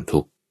องความทุ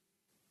กข์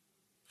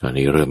ตอน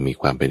นี้เริ่มมี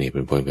ความเป็นเหตุเ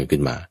ป็นผลกันขึ้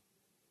นมา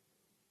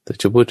แต่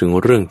จะพูดถึง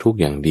เรื่องทุกข์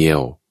อย่างเดียว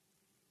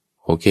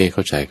โอเคเข้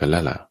าใจกันแล้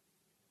วล่ะ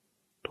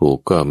ถูก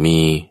ก็มี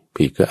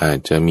ผิดก็อาจ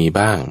จะมี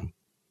บ้าง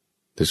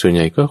แต่ส่วนให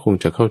ญ่ก็คง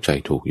จะเข้าใจ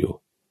ถูกอยู่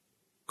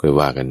ค่อย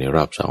ว่ากันในร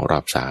อบ2รอ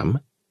บ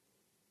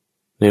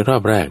3ในรอ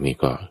บแรกนี่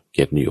ก็เ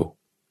ก็ตอยู่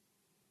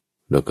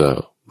แล้วก็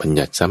บัญ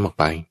ญัติซ้ำออก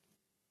ไป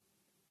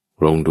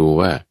ลองดู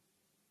ว่า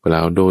กล่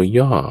าวโดย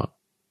ย่อ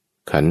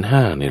ขันธ์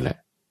ห้านี่แหละ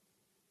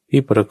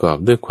ที่ประกอบ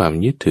ด้วยความ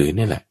ยึดถือ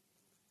นี่แหละ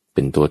เ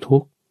ป็นตัวทุ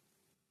กข์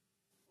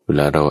เว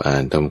ลาเราอ่า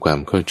นทำความ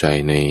เข้าใจ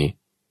ใน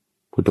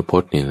พุทธพ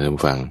จน์เนี่ยท่า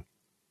นฟัง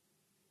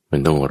มัน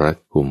ต้องรัด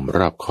กุมร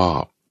อบคอ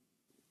บ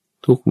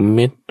ทุกเ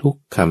ม็ดทุก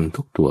คำ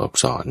ทุกตัวอัก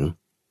ษร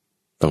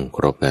ต้องค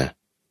รบนะ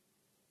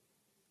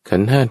ขั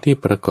นธ์ห้าที่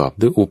ประกอบ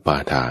ด้วยอุปา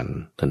ทาน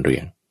ท่านเรี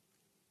ยก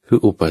คือ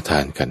อุปทา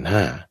นขันธ์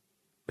ห้า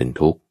เป็น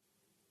ทุกข์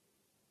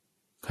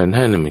ขันธ์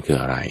ห้านั้นมันคือ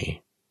อะไร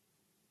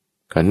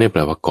ขันธ์นี่แป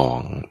ลว่ากอ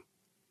ง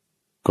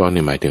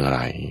นี่หมายถึงอะไ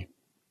ร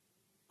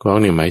กอง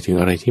นี่หมายถึง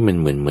อะไรที่มัน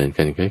เหมือน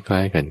กันคล้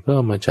ายๆกันก็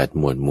มาจัด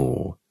หมวดหมู่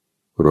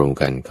รวม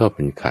กันก็เ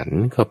ป็นขันธ์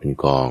ก็เป็น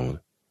กอง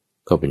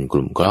ก็เป็นก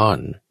ลุ่มก้อน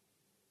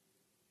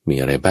มี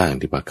อะไรบ้าง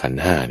ที่ว่าขันธ์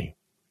ห้านี่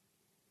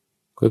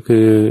ก็คื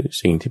อ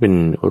สิ่งที่เป็น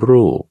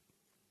รูป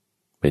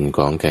เป็นข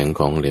องแข็ง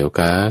ของเหลว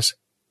ก๊าซ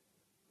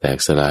แตก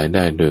สลายไ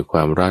ด้โดยคว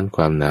ามร้อนค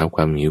วามหนาวค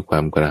วามหิวควา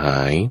มกระห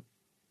าย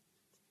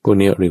พวก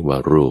นี้เรียกว่า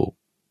รูป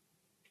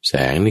แส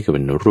งนี่ก็เ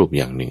ป็นรูป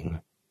อย่างหนึ่ง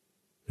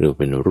หรือ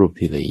เป็นรูป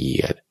ที่ละเอี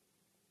ยด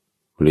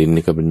ลิ้น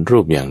นี่ก็เป็นรู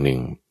ปอย่างหนึ่ง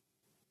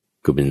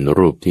ก็เป็น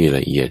รูปที่ล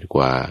ะเอียดก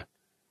ว่า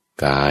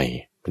กาย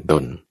เป็น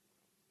ต้น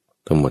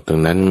ทั้งหมดทั้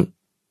งนั้น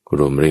ร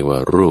วมเรียกว่า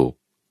รูป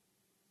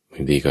บ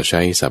างทีก็ใ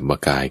ช้สัพพ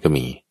กายก็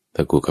มีต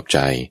ะกูกับใจ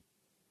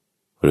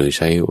หรือใ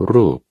ช้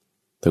รูป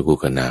ตะกู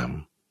กับนาม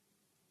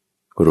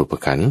รูป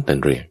ขันธ์ตัน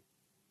เรียก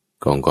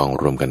กอง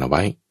รวมกันเอาไ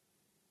ว้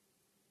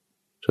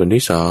ส่วน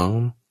ที่สอง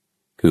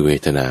คือเว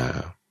ทนา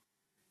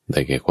ได้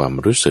แก่ความ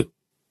รู้สึก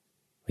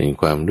เป็น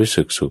ความรู้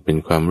สึกสุขเป็น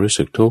ความรู้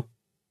สึกทุกข์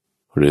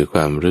หรือคว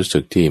ามรู้สึ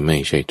กที่ไม่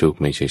ใช่ทุกข์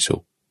ไม่ใช่สุ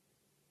ข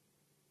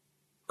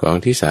กอง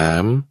ที่สา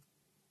ม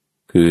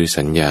คือ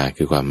สัญญา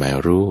คือความหมาย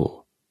รู้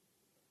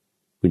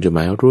คุณจะหม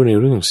ายรู้ใน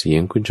เรื่องเสีย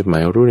งคุณจะหมา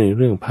ยรู้ในเ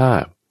รื่องภา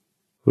พ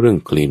เรื่อง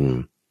กลิ่น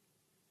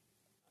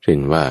เช่น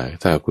ว่า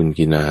ถ้าคุณ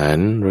กินอาหาร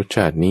รสช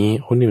าตินี้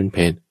โอ้นี่มันเ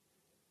ผ็ด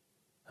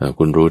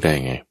คุณรู้ได้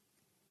ไง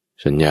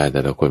สัญญาแ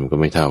ต่ละคนก็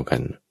ไม่เท่ากั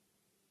น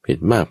เผ็ด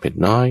มากเผ็ด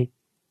น้อย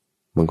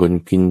บางคน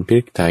กินพริ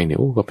กไทยเนี่ย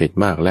โอ้ก็เผ็ด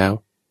มากแล้ว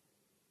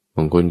บ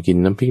างคนกิน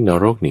น้ำพริกน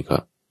รกนี่ก็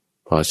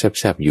พอแ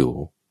ซ่บๆอยู่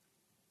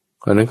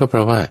เพราะนั้นก็เพร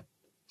าะว่า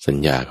สัญ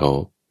ญาเขา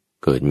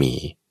เกิดมี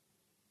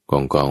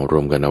กองร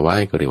วมกันเอาไว้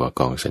ก็เรียกว่า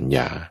กองสัญญ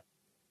า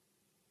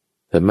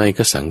แต่ไม่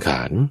ก็สังข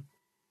าร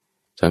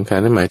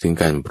นั้นหมายถึง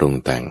การปรุง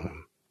แต่ง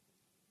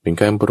เป็น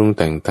การปรุงแ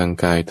ต่งทาง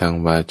กายทาง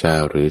วาจา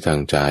หรือทาง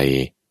ใจ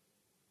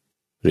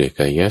เรียก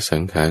กายสั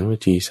งขารว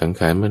จีสัง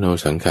ขารมโน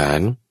สังขา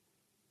ร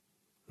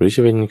หรือจ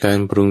ะเป็นการ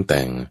ปรุงแ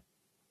ต่ง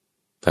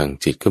ทาง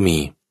จิตก็มี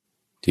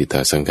จิตต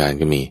สังขาร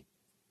ก็มี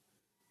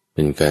เ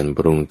ป็นการป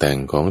รุงแต่ง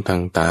ของทา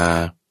งตา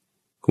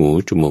หู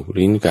จมูก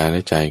ลิ้นกายแล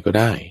ะใจก็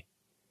ได้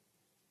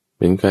เ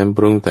ป็นการป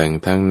รุงแต่ง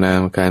ทางนา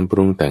มการป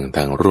รุงแต่งท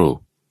างรูป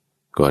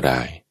ก็ไ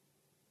ด้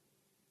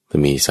ถ้า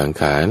มีสัง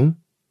ขาร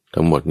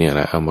ทั้งหมดเนี่ยแห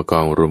ละเอามาก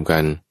องรวมกั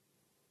น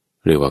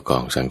เรียกว่ากอ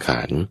งสังข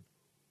าร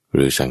ห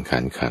รือสังขา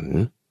รขันธ์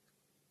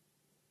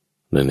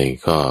ใน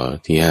ข้อ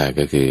ที่ห้า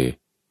ก็คือ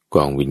ก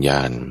องวิญญ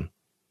าณ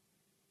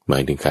หมา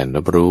ยถึงการ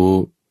รับ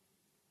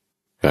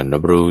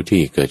รู้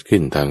ที่เกิดขึ้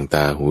นทางต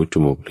าหูจ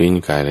มูกลิ้น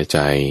กายและใจ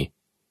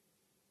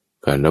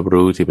การรับ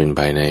รู้ที่เป็น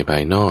ภายในภา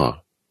ยนอก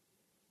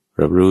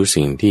รับรู้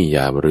สิ่งที่หย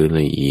าบหรือ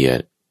ละเอียด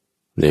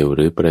เร็วห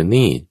รือประ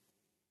ณีต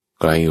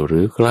ไกลหรื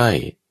อใกล้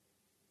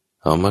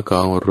เอามาก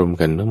องรวม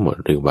กันทั้งหมด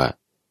เรียกว่า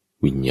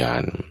วิญญา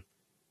ณ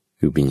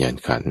คือวิญญาณ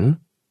ขันธ์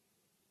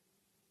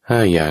ห้า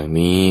อย่าง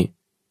นี้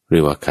เรี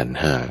ยกว่าขันธ์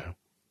ห้า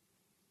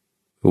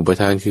อุป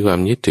ทานคือควา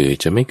มยึดถือ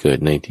จะไม่เกิด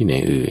ในที่ไหน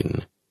อื่น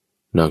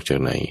นอกจาก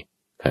ใน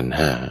ขันธ์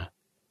ห้า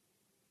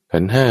ขั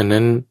นธ์ห้า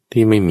นั้น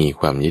ที่ไม่มี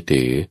ความยึด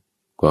ถือ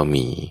ก็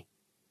มี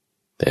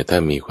แต่ถ้า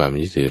มีความ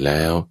ยึดถือแ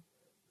ล้ว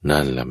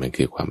นั่นแหละมัน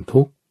คือความ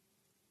ทุกข์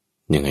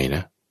ยังไงน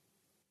ะ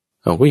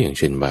เอาก็อย่าง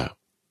เช่นว่า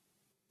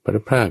พ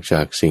ลัดพรากจ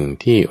ากสิ่ง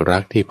ที่รั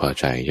กที่พอ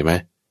ใจใช่ไหม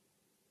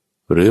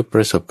หรือปร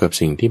ะสบกับ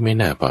สิ่งที่ไม่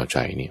น่าพอใจ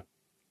เนี่ย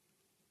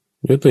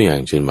ยกตัวอย่า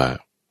งเช่นว่า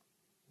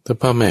ถ้า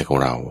พ่อแม่ของ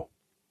เรา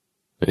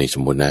อันนี้ส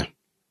มมติ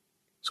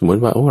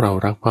ว่าเรา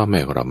รักพ่อแม่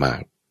ของเรามา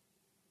ก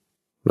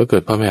แล้วเกิ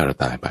ดพ่อแม่เรา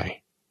ตายไป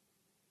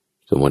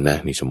สมม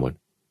ติ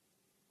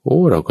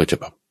เราก็จะ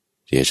แบบ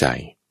เสียใจ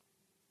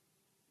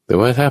แต่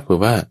ว่าถ้าเผื่อ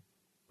ว่า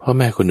พ่อแ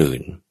ม่คนอื่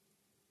น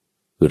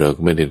คือเรา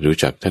ก็ไม่ได้รู้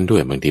จักท่านด้ว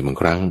ยบางทีบาง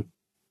ครั้ง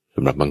ส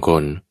ำหรับบางค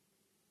น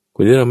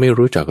ที่เราไม่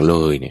รู้จักเล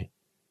ยเนี่ย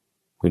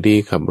บางที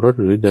ขับรถ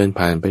หรือเดิน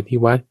ผ่านไปที่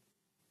วัด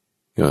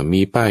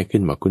มีป้ายขึ้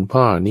นบอกคุณ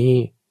พ่อนี่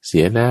เสี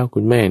ยแล้วคุ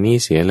ณแม่นี่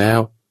เสียแล้ว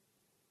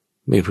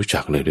ไม่รู้จั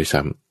กเลยด้วย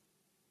ซ้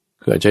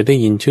ำคืออาจจะได้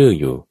ยินชื่อ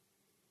อยู่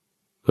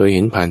เคยเ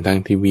ห็นผ่านทาง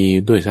ทีวี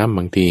ด้วยซ้ำบ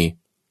างที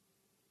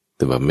แ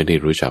ต่ว่าไม่ได้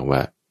รู้จักว่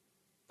า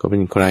ก็เป็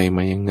นใครม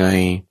ายังไง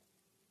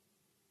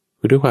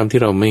คือด้วยความที่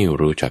เราไม่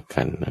รู้จัก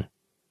กันนะ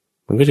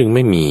มันก็จึงไ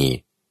ม่มี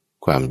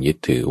ความยึด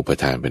ถืออุป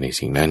ทานไปใน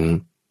สิ่งนั้น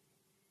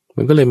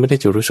มันก็เลยไม่ได้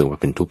จะรู้สึกว่า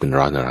เป็นทุกข์เป็น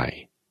ร้อนอะไร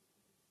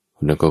ค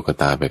นนั้นก็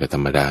ตาไปก็ธร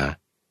รมดา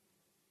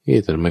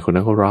แต่ทำไมคน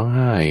นั้นเขาร้องไ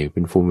ห้เป็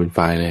นฟูมเป็นไฟ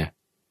เลย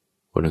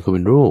คนนั้นก็เ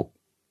ป็นลูก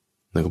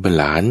นั่นก็เป็น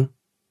หลาน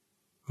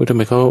ว่าทำไ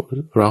มเขา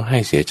ร้องไห้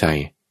เสียใจ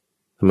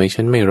ทำไม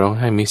ฉันไม่ร้อง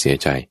ไห้ไม่เสีย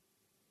ใจ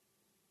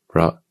เพร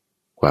าะ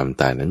ความ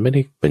ตายนั้นไม่ไ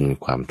ด้เป็น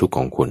ความทุกข์ข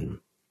องคุณ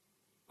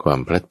ความ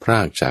พลัดพรา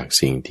กจาก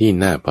สิ่งที่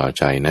น่าพอ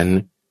ใจนั้น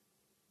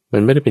มั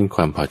นไม่ได้เป็นค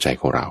วามพอใจ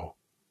ของเรา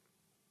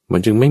มัน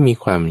จึงไม่มี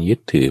ความยึด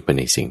ถือไปใ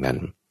นสิ่งนั้น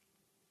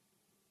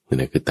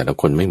นี่คือแต่ละ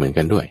คนไม่เหมือน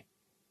กันด้วย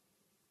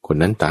คน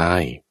นั้นตา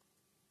ย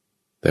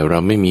แต่เรา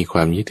ไม่มีคว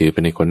ามยึดถือไป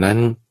ในคนนั้น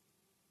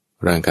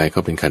ร่างกายเข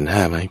าเป็นขันธ์ห้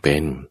าไหมเป็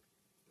น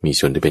มี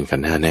ส่วนที่เป็นขั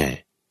นธ์ห้าแน่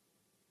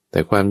แต่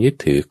ความยึด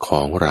ถือข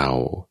องเรา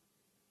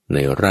ใน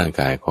ร่าง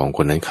กายของค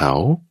นนั้นเขา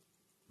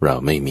เรา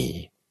ไม่มี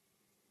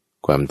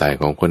ความตาย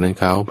ของคนนั้น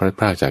เขาพลัด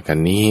พรากจากกัน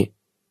นี้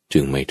จึ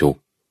งไม่ทุกข์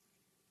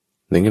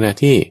ในขณะ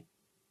ที่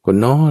คน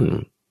นอน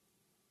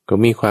ก็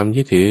มีความ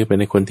ยึดถือไป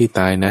ในคนที่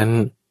ตายนั้น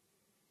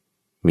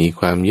มี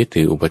ความยึด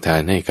ถืออุปทา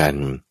นให้กัน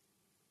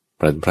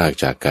พลัดพราก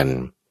จากกัน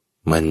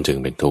มันจึง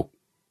เป็นทุกข์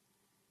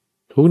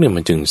ทุกข์เนี่ย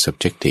มันจึง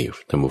subjective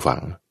ท่านผู้ฟั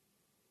ง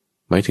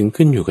หมายถึง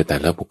ขึ้นอยู่กับแต่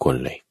ละบุคคล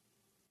เลย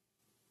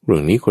เรื่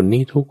องนี้คน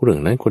นี้ทุกข์เรื่อง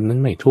นั้นคนนั้น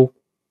ไม่ทุกข์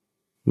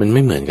มันไ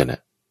ม่เหมือนกันอ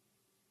ะ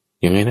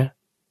ยังไงนะ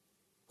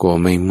ก็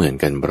ไม่เหมือน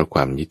กันเพราะคว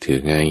ามยึดถือ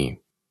ไง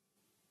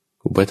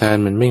อุปทาน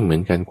มันไม่เหมือ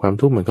นกันความ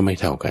ทุกข์มันก็ไม่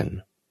เท่ากัน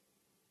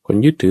คน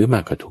ยึดถือมา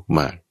กก็ทุกข์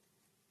มาก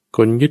ค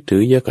นยึดถื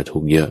อเยอะก็ทุ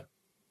กข์เยอะ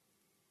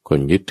คน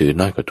ยึดถือ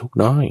น้อยก็ทุกข์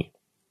น้อย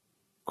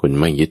คน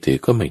ไม่ยึดถือ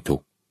ก็ไม่ทุก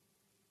ข์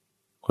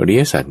อริ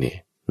ยสัจเนี่ย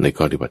ใน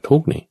ข้อที่ว่าทุ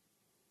กข์นี่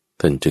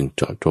ท่านจึงเ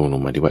จาะจงล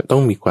งมาที่ว่าต้อ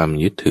งมีความ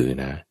ยึดถือ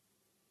นะ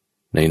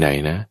ไหน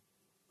ๆนะ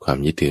ความ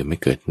ยึดถือไม่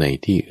เกิดใน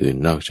ที่อื่น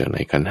นอกจากใน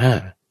ขันธ์ห้า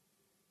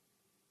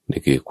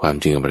นี่คือความ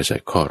จริงอันประเสริ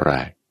ฐข้อแร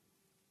ก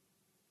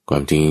ควา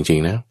มจริงจริง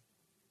ๆนะ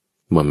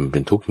มันเป็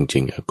นทุกข์จริ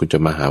งๆคุณจะ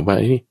มาหาว่า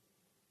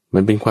มั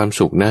นเป็นความ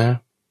สุขนะ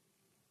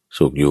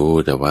สุขอยู่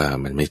แต่ว่า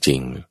มันไม่จริ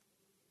ง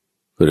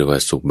เรียกว่า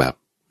สุขแบบ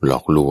หลอ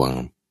กลวง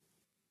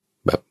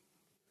แบบ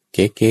เ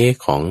ก๊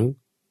ๆข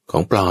อ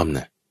งปลอม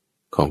น่ะ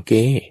ของเ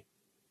ก๊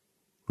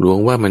ลวง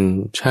ว่ามัน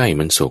ใช่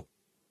มันสุข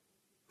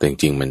แต่จ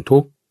ริงๆมันทุ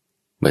กข์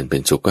มันเป็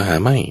นสุขก็หา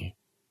ไม่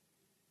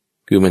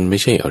คือมันไม่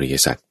ใช่อริย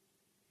สัจ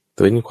แต่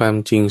เป็นความ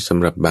จริงสำ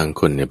หรับบาง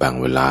คนในบาง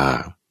เวลา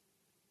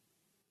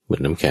เหมือ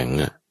นน้ำแข็ง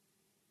อ่ะ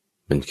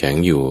มันแข็ง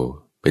อยู่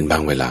เป็นบา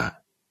งเวลา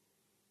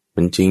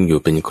มันจริงอยู่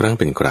เป็นครั้ง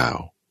เป็นคราว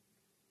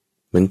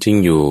มันจริง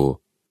อยู่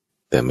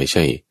แต่ไม่ใ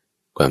ช่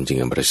ความจริง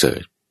อันประเสริ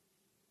ฐ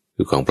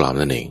คือของปลอม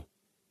นั่นเอง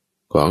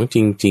ของจ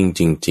ริงจริง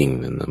จริง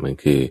ๆนั่นมัน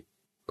คือ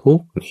ทุ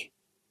กข์นี่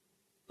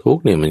ทุก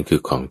ข์เนี่ยมันคือ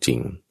ของจริง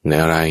ใน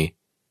อะไร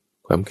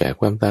ความแก่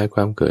ความตายคว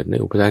ามเกิดใน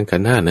อุปทานขั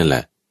นธ์ห้านั่นแหล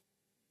ะ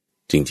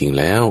จริงๆ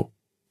แล้ว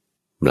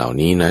เหล่า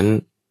นี้นั้น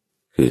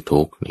คือ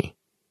ทุกข์นี่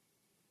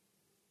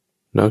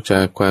นอกจา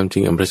กความจริ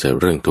งอันประเสริฐ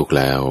เรื่องทุกข์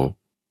แล้ว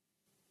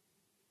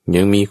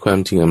ยังมีความ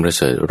จริงอันประ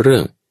เสริฐเรื่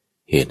อง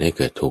เหตุให้เ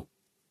กิดทุกข์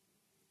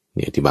เ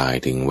นี่ยอธิบาย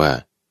ถึงว่า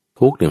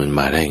ทุกข์เนี่ยมัน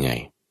มาได้ไง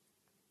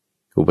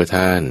อุปท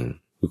าน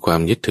คือความ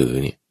ยึดถือ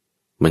เนี่ย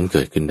มันเ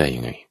กิดขึ้นได้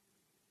ยังไง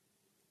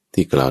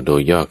ที่กล่าวโด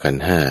ยย่อขัน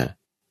ธ์ห้า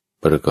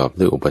ประกอบ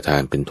ด้วยอุปทา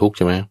นเป็นทุกข์ใ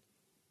ช่ไหม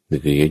นี่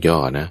คือย่อ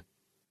ๆนะ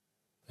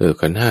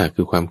ขันธ์ห้า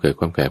คือความเกิด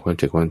ความแก่ความเ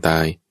จ็บความตา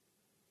ย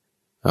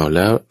เอาแ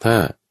ล้วถ้า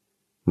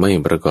ไม่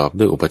ประกอบ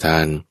ด้วยอุปทา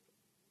น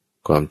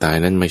ความตาย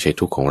นั้นไม่ใช่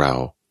ทุกข์ของเรา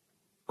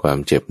ความ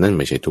เจ็บนั่นไ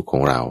ม่ใช่ทุกข์ขอ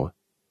งเรา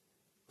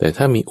แต่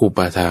ถ้ามีอุป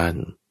ทาน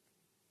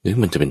หรือ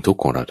มันจะเป็นทุกข์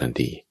ของเราทัน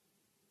ที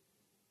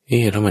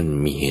แล้วมัน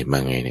มีเหตุมา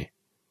ไงเนี่ย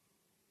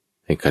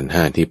ให้ขันธ์ห้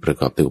าที่ประ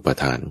กอบด้วยอุป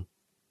ทาน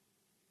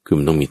คือ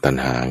มันต้องมีตัณ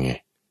หาไง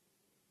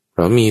เพ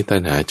ราะมีตั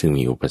ณหาจึง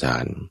มีอุปทา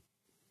น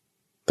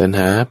ตัณห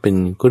าเป็น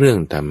เรื่อง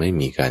ทำให้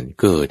มีการ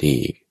เกิด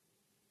อีก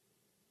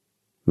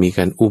มีก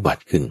ารอุบั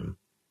ติขึ้น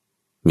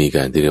มีก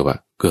ารที่เรียกว่า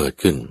เกิด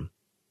ขึ้น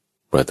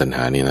เพราะตัณห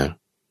านี่นะ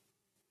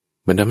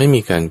มันทำให้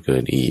มีการเกิ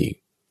ดอีก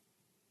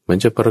มัน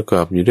จะประกอ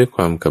บอยู่ด้วยค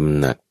วามกำ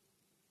หนัด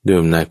ด้วย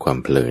อำนาจความ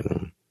เพลิน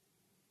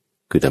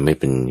คือทำให้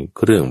เป็น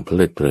เรื่องเพ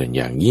ลิดเพลินอ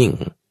ย่างยิ่ง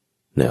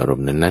ในอารม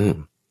ณ์นั้น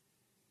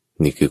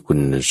ๆนี่คือคุณ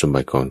สมบั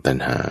ติของตัณ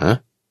หา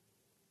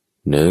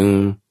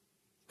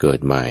 1. เกิด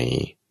ใหม่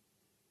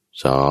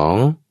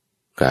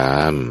 2. กา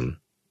ม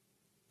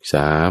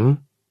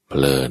 3. เพ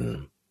ลิน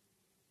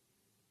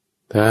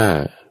ถ้า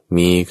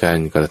มีการ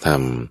กระท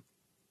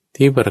ำ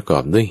ที่ประกอ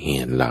บด้วยเห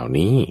ตุเหล่า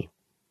นี้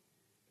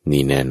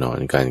นี่แน่นอน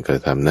การกระ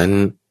ทำนั้น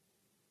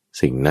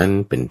สิ่งนั้น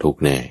เป็นทุกข์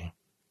แน่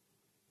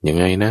ยัง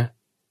ไงนะ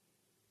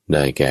ไ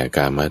ด้แก่ก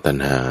ามตัณ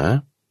หา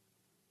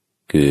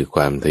คือค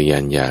วามทะยา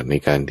นอยากใน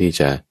การที่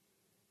จะ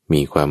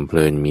มีความเพ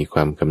ลินมีคว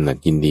ามกำหนัด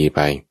ยินดีไ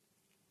ป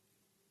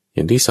อ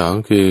ย่างที่สอง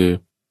คือ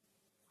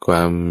คว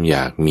ามอย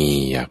ากมี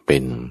อยากเป็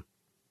น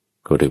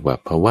ก็เรียกว่า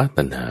ภว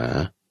ตัณหา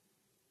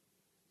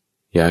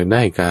อยากไ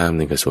ด้กามใ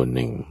นกส่วนห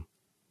นึ่ง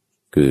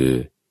คือ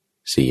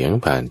เสียง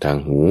ผ่านทาง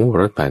หู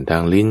รสผ่านทา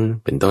งลิ้น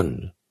เป็นต้น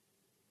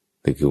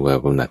นี่คือความ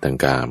กำหนัดทาง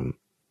กาม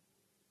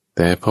แ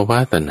ต่ภว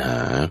ตัณหา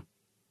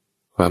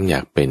ความอย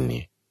ากเป็น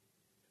นี่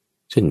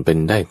เช่นเป็น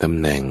ได้ตำ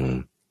แหน่ง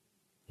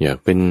อยาก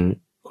เป็น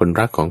คน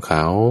รักของเข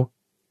า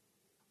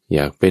อย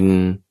ากเป็น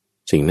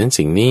สิ่งนั้น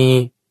สิ่งนี้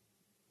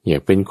อยา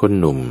กเป็นคน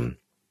หนุ่ม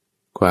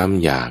ความ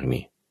อยาก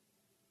นี่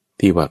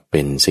ที่ว่าเ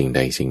ป็นสิ่งใด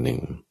สิ่งหนึ่ง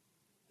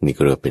นี่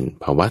ก็เรียกเป็น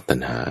ภวตัณ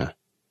หา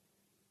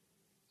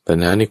ตัณ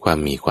หาในความ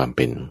มีความเ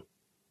ป็น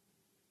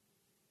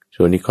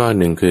ส่วนอีกข้อ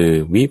หนึ่งคือ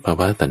วิภ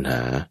วตัณห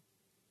า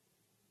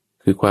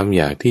คือความ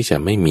อยากที่จะ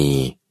ไม่มี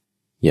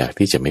อยาก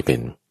ที่จะไม่เป็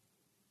น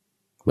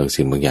บาง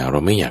สิ่งบางอย่างเรา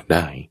ไม่อยากไ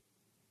ด้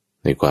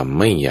ในความ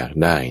ไม่อยาก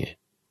ได้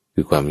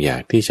คือความอยา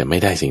กที่จะไม่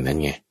ได้สิ่งนั้น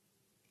ไง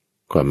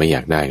ความไม่อย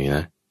ากได้นี่น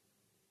ะ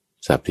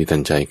ศัพท์ที่ทั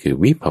นใจคือ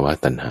วิภว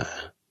ตัณหา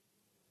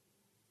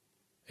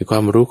ในควา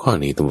มรู้ข้อ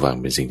นี้ตุ้มฟัง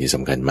เป็นสิ่งที่ส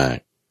ำคัญมาก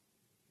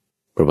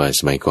เพราะว่า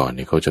สมัยก่อนเ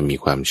นี่ยเขาจะมี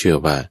ความเชื่อ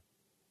ว่า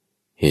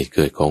เหตุเ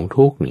กิดของ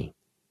ทุกข์นี่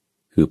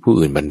คือผู้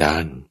อื่นบันดา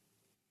ล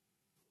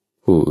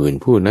ผู้อื่น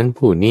ผู้นั้น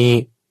ผู้นี้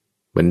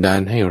บันดาล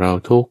ให้เรา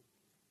ทุกข์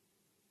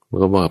มัน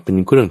ก็บอกเป็น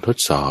เครื่องทด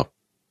สอบ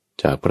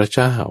จากพระเ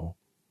จ้า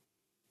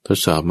ทด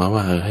สอบมา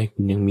ว่าให้คุ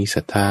ณยังมีศ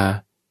รัทธา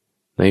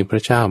ในพร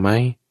ะเจ้าไหม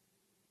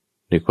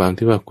ในความ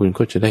ที่ว่าคุณ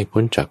ก็จะได้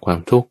พ้นจากความ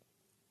ทุกข์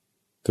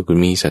ถ้าคุณ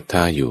มีศรัทธ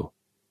าอยู่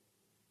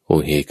โอ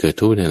เหตุเกิด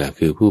ทุกข์นี่แหละ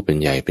คือผู้เป็น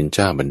ใหญ่เป็นเ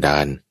จ้าบันดา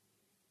ล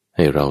ใ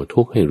ห้เรา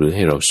ทุกข์ให้หรือใ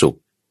ห้เราสุข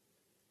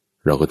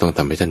เราก็ต้องท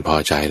ำให้ท่านพอ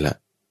ใจละ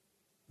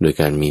โดย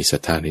การมีศรั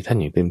ทธาในท่าน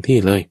อย่างเต็มที่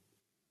เลย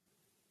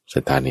ศรั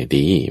ทธาเนี่ย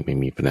ดีไม่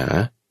มีปัญหา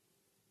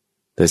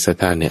แต่ศรัท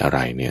ธาในอะไร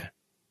เนี่ย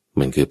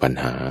มันคือปัญ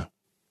หา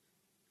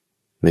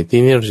ใน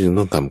ที่นี้เราจึง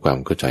ต้องทำความ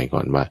เข้าใจก่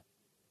อนว่า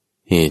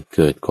เหตุเ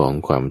กิดของ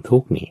ความทุ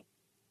กข์นี่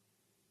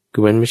คื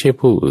อมันไม่ใช่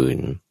ผู้อื่น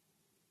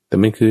แต่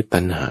มันคือตั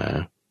ณหา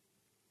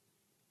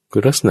คื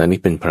อลักษณะนี้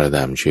เป็น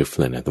paradigm shift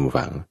เลยนะท่านผู้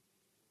ฟัง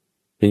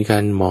เป็นกา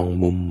รมอง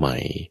มุมใหม่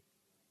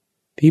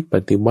ที่ป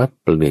ฏิวัติ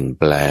เปลี่ยน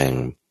แปลง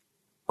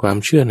ความ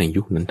เชื่อใน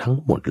ยุคนั้นทั้ง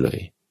หมดเลย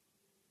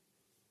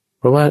เ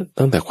พราะว่า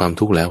ตั้งแต่ความ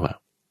ทุกข์แล้วอะ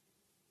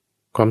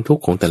ความทุก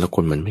ข์ของแต่ละค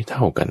นมันไม่เ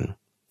ท่ากัน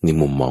ใน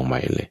มุมมองให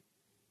ม่เลย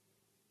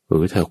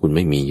ถ้าคุณไ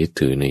ม่มียึด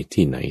ถือใน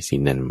ที่ไหนสิ่ง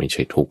นั้นไม่ใ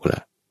ช่ทุกข์ละ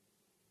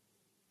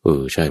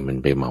ใช่มัน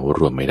ไปเหมาร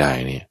วมไม่ได้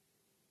เนี่ย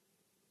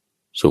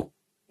สุข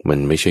มัน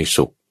ไม่ใช่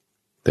สุข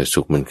แต่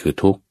สุขมันคือ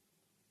ทุกข์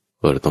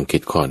เราต้องคิ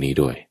ดข้อนี้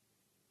ด้วย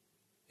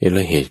แ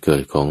ล้วเหตุเกิ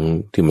ดของ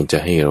ที่มันจะ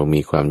ให้เรา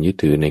มีความยึด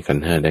ถือในขัน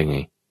ธ์ห้าได้ไง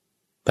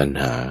ตัณ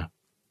หา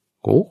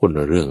คนล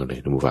ะเรื่องเลย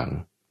ท่านผู้ฟัง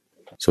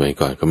สมัย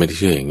ก่อนก็ไม่ได้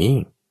เชื่ออย่างนี้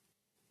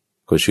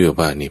ก็เชื่อ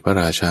ว่านี่พระ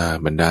ราชา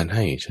บันดาลใ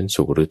ห้ฉัน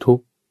สุขหรือทุก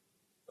ข์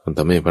ต้องท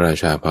ำให้พระรา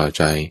ชาพอใ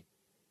จ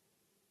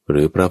ห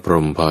รือพระพร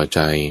หมพอใจ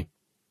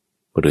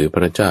หรือพ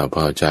ระเจ้าพ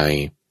อใจ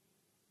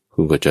คุ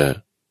ณก็จะ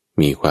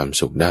มีความ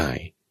สุขได้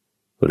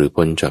หรือ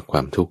พ้นจากคว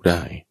ามทุกข์ไ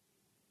ด้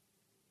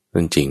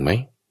นั่นจริงไหม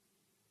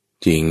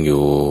จริงอ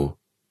ยู่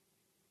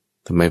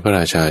ทำไมพระร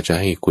าชาจะ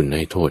ให้คุณใ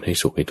ห้โทษให้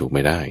สุขให้ทุกข์ไ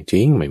ม่ได้จ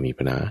ริงไม่มี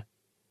ปัญหา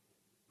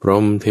พร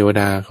หมเทว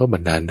ดาเขาบั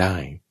นดาลได้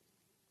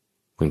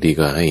บางที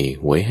ก็ให้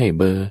หวยให้เ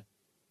บอร์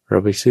เรา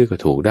ไปซื้อก็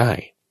ถูกได้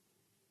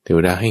เทว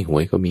ดาให้หว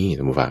ยก็มี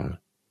ท่านผู้ฟัง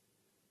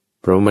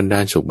พรหมบันดา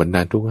ลสุขบันด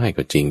าลทุกข์ให้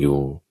ก็จริงอยู่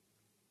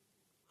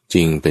จ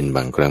ริงเป็นบ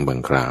างครั้งบาง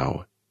คราว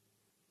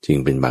จริง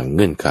เป็นบางเ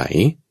งื่อนไข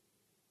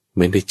ไ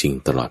ม่ได้จริง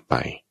ตลอดไป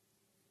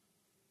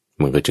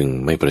มันก็จึง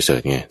ไม่ประเสริฐ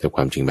ไงแต่ค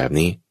วามจริงแบบ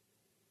นี้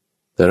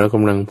แต่เราก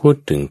ำลังพูด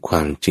ถึงคว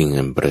ามจริง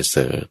อันประเส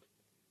ริฐ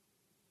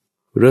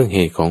เรื่องเห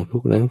ตุของทุ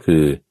กข์นั้นคื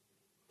อ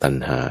ตัณ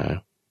หา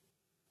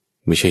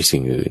ไม่ใช่สิ่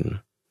งอื่น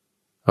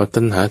เอา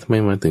ตัณหาทำไม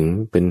มาถึง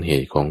เป็นเห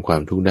ตุของควา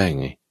มทุกข์ได้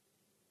ไง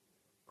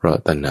เพราะ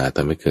ตัณหาท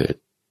ำให้เกิด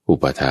อุ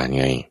ปาทาน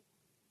ไง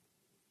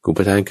อุป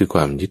าทานคือคว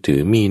ามยึดถื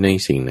อมีใน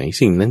สิ่งไหน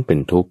สิ่งนั้นเป็น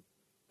ทุกข์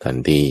ทัน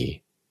ที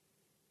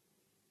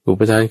อุ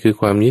ปาทานคือ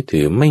ความยึด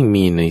ถือไม่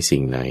มีในสิ่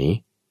งไหน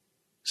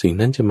สิ่ง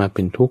นั้นจะมาเ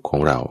ป็นทุกข์ขอ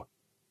งเรา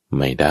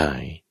ไม่ได้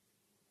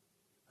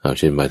เอาเ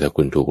ช่นว่าถ้า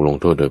คุณถูกลง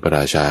โทษโดยพระร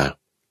าชา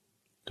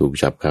ถูก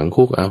จับขัง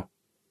คุกเอา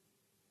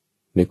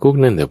ในคุก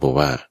นั่นแต่บอก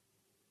ว่า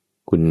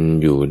คุณ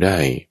อยู่ได้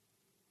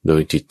โด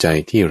ยจิตใจ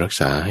ที่รัก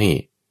ษาให้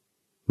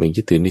ไม่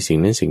ยึดถือในสิ่ง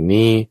นั้นสิ่ง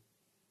นี้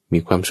มี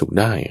ความสุข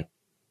ได้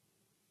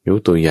ยก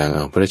ตัวอย่างเอ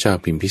าพระเจ้า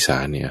พิมพิสา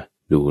รเนี่ย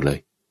ดูเลย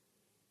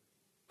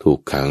ถูก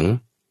ขัง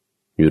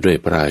อยู่ด้วย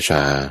พระราช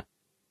า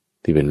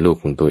ที่เป็นลูก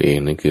ของตัวเอง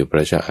นั่นคือพร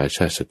ะเจ้าอาช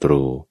าติศัต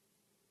รู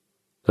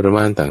ทรม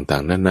านต่า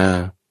งๆนานา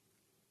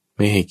ไ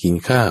ม่ให้กิน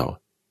ข้าว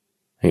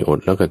ให้อด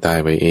แล้วก็ตาย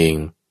ไปเอง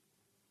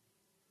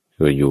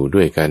ก็อยู่ด้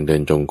วยการเดิ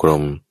นจงกร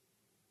ม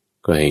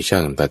ก็ให้ช่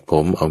างตัดผ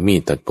มเอามี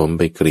ดตัดผมไ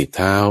ปกรีดเ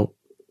ท้า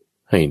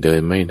ให้เดิ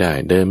นไม่ไ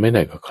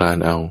ด้ก็คลาน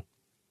เอา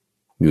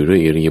อยู่ด้วย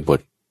อิริยาบถ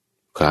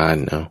คลาน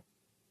เอา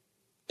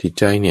จิต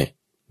ใจเนี่ย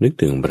นึก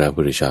ถึงพระพุ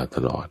ทธเจ้าต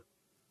ลอด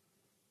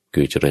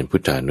คือเจริญพุ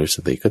ทธานุส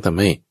ติก็ทำ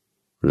ให้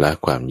ละ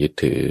ความยึด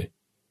ถือ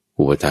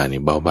อุปทาน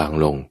นี่เบาบาง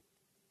ลง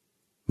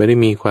ไม่ได้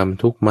มีความ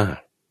ทุกข์มาก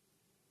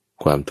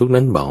ความทุกข์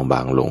นั้นเบาบ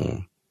างลง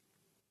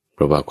เพ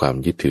ราะว่าความ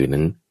ยึดถือ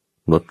นั้น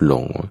ลดล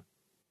ง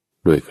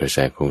ด้วยกระแส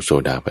ของโส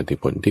ดาปัตติ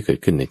ผลที่เกิด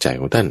ขึ้นในใจ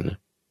ของท่าน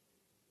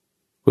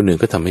คนหนึ่ง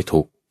ก็ทำให้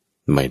ทุกข์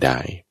ไม่ได้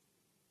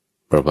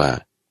เพราะว่า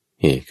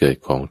เหตุเกิด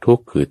ของทุก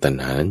ข์คือตัณ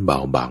หานั้นเบา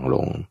บางล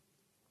ง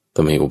ท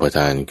ำให้อุปท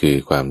านคือ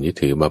ความยึด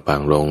ถือเบาบา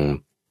งลง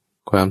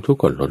ความทุกข์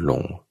ก็ลดล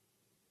ง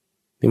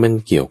นี่มัน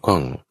เกี่ยวข้อ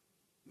ง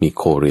มี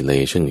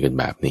correlation กัน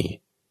แบบนี้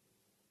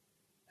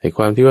ไอ้ค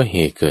วามที่ว่าเห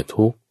ตุเกิด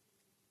ทุกข์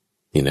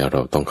นี่นะเร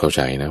าต้องเข้าใ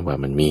จนะว่า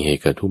มันมีเหตุ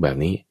เกิดทุกข์แบบ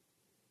นี้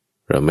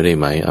เราไม่ได้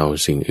หมายเอา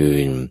สิ่ง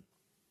อื่น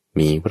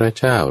มีพระ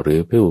เจ้าหรือ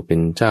ผู้เป็น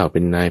เจ้าเป็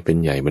นนายเป็น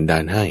ใหญ่บันดา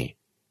ลให้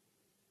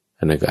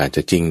อันนั้นก็อาจจ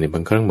ะจริงในบา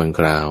งครั้งบาง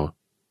คราว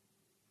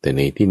แต่ใ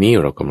นที่นี้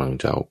เรากำลัง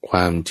จะเอาคว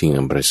ามจริง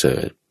อันประเสริ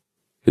ฐ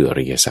คืออ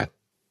ริยสัจ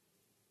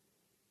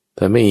แ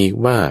ต่ไม่อีก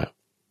ว่า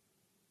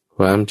ค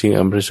วามจริง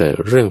อันประเสริฐ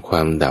เรื่องคว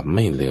ามดับไ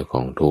ม่เหลือข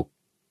องทุกข์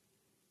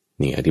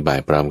นี่อธิบาย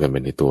พร้อมกันเป็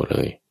นในตัวเล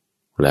ย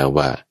แล้ว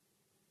ว่า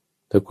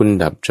ถ้าคุณ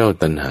ดับเจ้า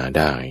ตัณหา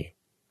ได้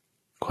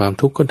ความ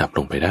ทุกข์ก็ดับล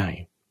งไปได้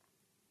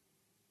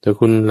ถ้า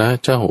คุณละ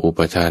เจ้าอุป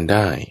ทานไ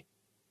ด้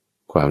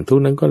ความทุก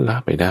ข์นั้นก็ละ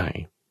ไปได้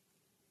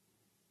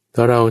ถ้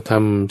าเราท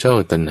ำเจ้า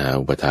ตัณหา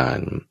อุปทาน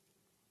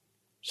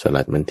ส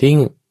ลัดมันทิ้ง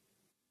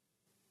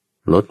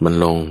ลดมัน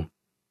ลง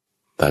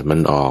ตัดมั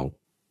นออก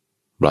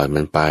ปล่อย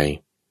มันไป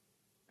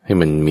ให้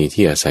มันมี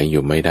ที่อาศัยอ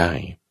ยู่ไม่ได้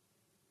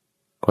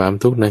ความ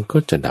ทุกข์นั้นก็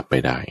จะดับไป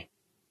ได้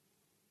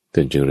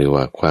จึงเรียก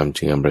ว่าความจ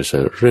ริงอันประเสริ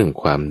ฐเรื่อง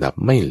ความดับ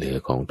ไม่เหลือ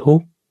ของทุก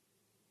ข์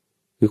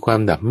คือความ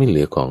ดับไม่เห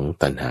ลือของ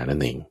ตัณหานั่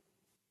นเอง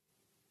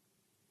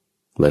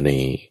และใน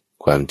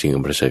ความจริงอั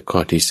นประเสริฐข้อ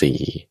ที่สี่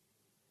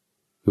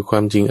คือควา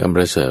มจริงอันป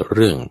ระเสริฐเ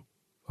รื่อง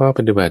ข้อป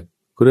ฏิบัติ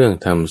เรื่อง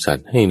ทำสัต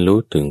ว์ให้รู้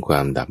ถึงควา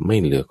มดับไม่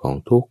เหลือของ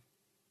ทุกข์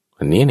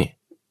อันนี้เนี่ย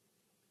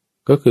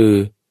ก็คือ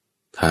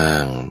ท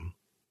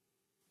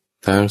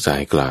างสา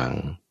ยกลาง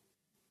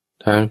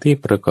ทางที่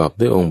ประกอบ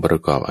ด้วยองค์ประ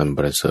กอบอันป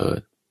ระเสริฐ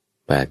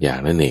8อย่าง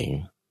นั่นเอง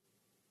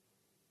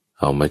เ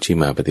อามัชฌิ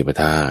มาปฏิป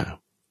ทา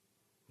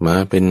มา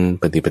เป็น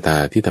ปฏิปทา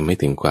ที่ทำให้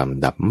ถึงความ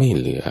ดับไม่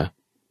เหลือ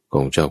ข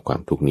องเจ้าควา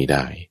มทุกข์นี้ไ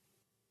ด้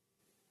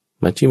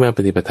มัชฌิมาป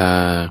ฏิปทา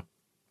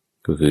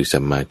ก็คือสั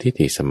มมาทิฏ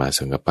ฐิสัมมา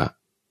สังกัปปะ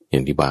อย่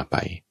างที่ว่าไป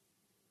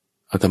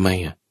เอาทำไม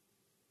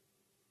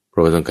เพรา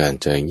ะต้องการ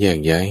จะแยก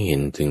แยะเห็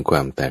นถึงคว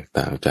ามแตก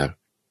ต่างจาก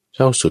เ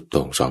จ้าสุดโ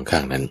ต่งสองข้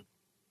างนั้น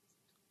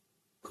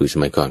คือส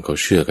มัยก่อนเขา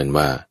เชื่อกัน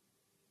ว่า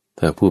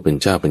ถ้าผู้เป็น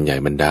เจ้าเป็นใหญ่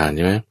บันดาลใ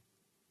ช่ไหม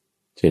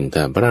เช่นถ้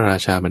าพระรา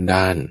ชาบันด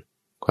าล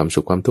ความสุ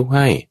ขความทุกข์ใ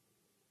ห้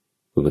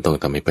คุณก็ต้อง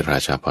ทำให้พระรา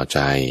ชาพอใจ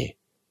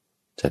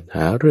จัดห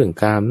าเรื่อง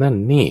กามนั่น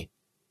นี่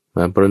ม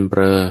าปรนเป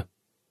รอ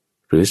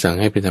หรือสั่ง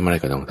ให้ไปทำอะไร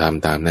ก็ต้องท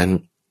ำตามนั้น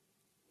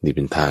นี่เ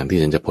ป็นทางที่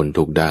ฉันจะพ้น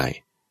ทุกข์ได้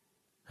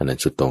อันนั้น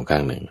สุดตรงข้า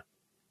งหนึ่ง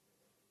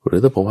หรือ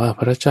ถ้าบอกว่า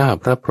พระเจ้า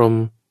พระพรหม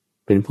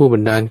เป็นผู้บั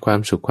นดาลความ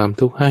สุขความ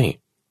ทุกข์ให้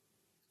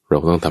เรา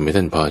ก็ต้องทำให้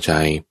ท่านพอใจ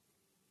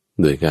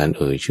โดยการ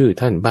ชื่อ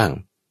ท่านบ้าง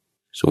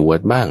สวด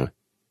บ้าง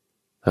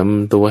ท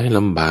ำตัวให้ล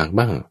ำบาก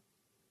บ้าง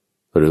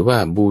หรือว่า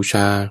บูช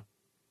า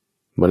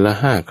วันละ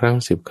5 ครั้ง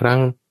10 ครั้ง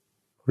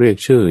เรียก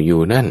ชื่ออ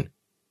ยู่นั่น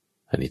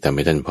อันนี้ทำใ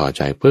ห้ท่านพอใ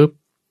จปุ๊บ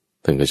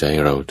ท่านก็จะให้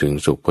เราถึง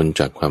สุขพ้น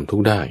จากความทุก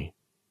ข์ได้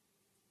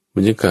มั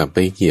นจะกลับไป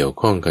เกี่ยว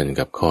ข้องกัน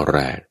กับข้อแร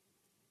ก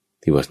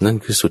ที่ว่านั่น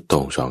คือสุดโ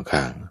ต่งสอง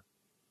ข้าง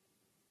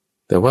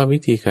แต่ว่าวิ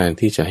ธีการ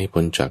ที่จะให้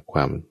พ้นจากคว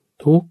าม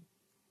ทุกข์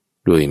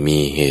โดยมี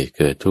เหตุเ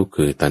กิดทุกข์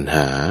คือตัณห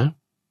า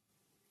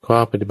ข้อ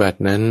ปฏิบัติ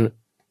นั้น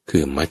คื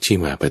อมัชฌิ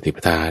มาปฏิป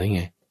ทานี่ไ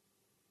ง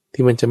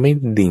ที่มันจะไม่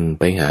ดิ่ง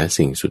ไปหา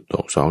สิ่งสุดโต่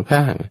งสอง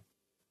ข้าง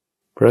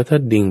เพราะถ้า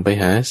ดิ่งไป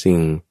หาสิ่ง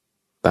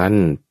ตัน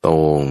โต่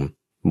ง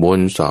บน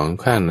สอง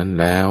ข้างนั้น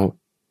แล้ว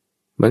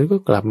มันก็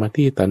กลับมา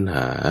ที่ตัณห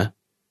า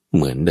เ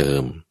หมือนเดิ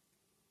ม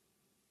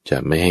จะ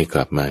ไม่ให้ก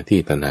ลับมาที่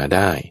ตัณหาไ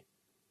ด้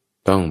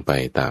ต้องไป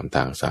ตามท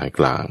างสายก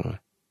ลาง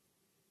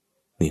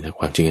นี่นะค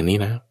วามจริงอันนี้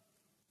นะ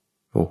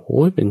โอ้โห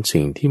เป็น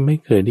สิ่งที่ไม่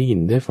เคยได้ยิ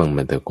นได้ฟังม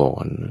าแต่ก่อ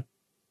น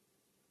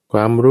คว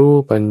ามรู้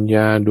ปัญญ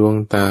าดวง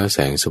ตาแส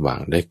งสว่าง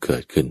ได้เกิ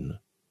ดขึ้น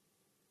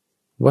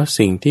ว่า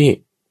สิ่งที่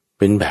เ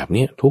ป็นแบบ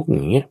นี้ทุกอ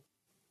ย่างเงี้ย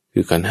คื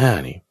อขันธ์ห้า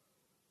นี่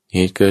เห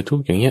ตุเกิดทุก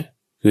อย่างเงี้ย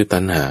คือตั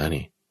ณหา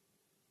นี่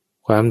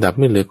ความดับ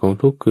ไม่เหลือของ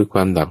ทุกข์คือคว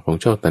ามดับของ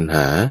เจ้าตัณห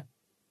า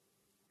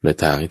และ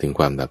ทางให้ถึง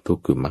ความดับทุก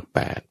ข์คือมรรค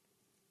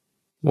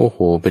8โอ้โห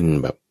เป็น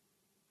แบบ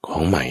ขอ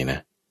งใหม่นะ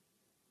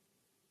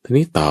ที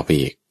นี้ต่อไป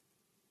อีก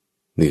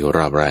นี่ร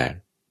อบแรก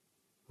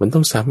มันต้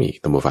องซ้ำอีก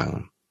ตามฟัง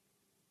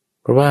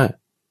เพราะว่า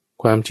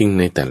ความจริง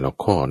ในแต่ละ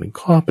ข้อ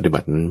ข้อปฏิบั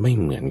ตินั้นไม่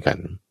เหมือนกัน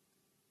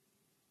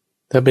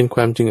ถ้าเป็นค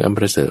วามจริงอันป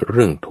ระเสริฐเ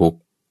รื่องทุกข์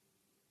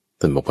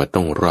ท่านบอกว่า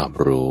ต้องรอบ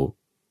รู้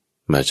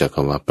มาจากค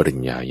ำว่าปริ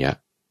ญญายะ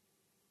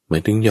หมา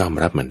ยถึงยอม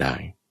รับมันได้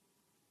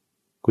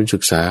คุณศึ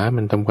กษา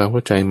มันทำความเข้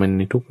าใจมันใ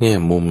นทุกแง่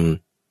มุม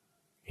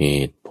เห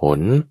ตุผล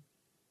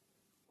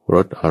ร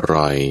สอ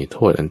ร่อยโท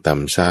ษอันต่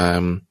ำซา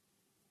ม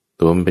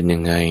ตัวมันเป็นยั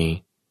งไง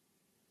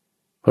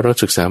พอเรา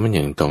ศึกษามันอ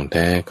ย่างตรงแ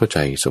ท้เข้าใจ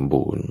สม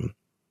บูรณ์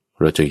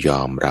เราจะยอ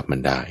มรับมั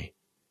นได้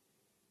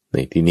ใน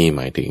ที่นี้ห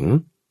มายถึง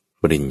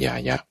ปริญญา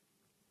ยะ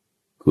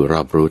คือร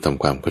อบรู้ท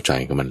ำความเข้าใจ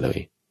กับมันเลย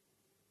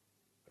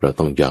เรา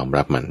ต้องยอม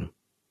รับมัน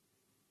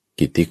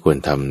กิจที่ควร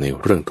ทำใน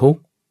เรื่องทุก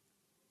ข์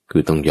คื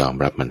อต้องยอม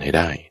รับมันให้ไ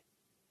ด้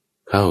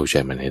เข้าใจ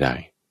มันให้ได้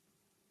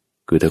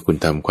คือถ้าคุณ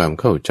ทำความ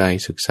เข้าใจ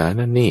ศึกษา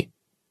นั่นนี่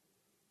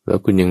แล้ว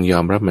คุณยังยอ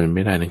มรับมันไ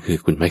ม่ได้นั่นคือ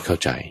คุณไม่เข้า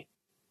ใจ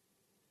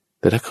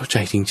แต่ถ้าเข้าใจ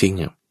จริง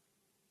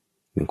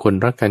ๆถึงคน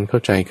รักกันเข้า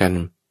ใจกัน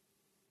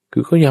คื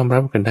อก็ยอมรั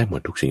บกันได้หม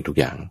ดทุกสิ่งทุก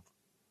อย่าง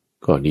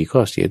ข้อดีข้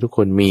อเสียทุกค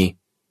นมี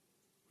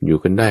อยู่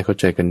กันได้เข้า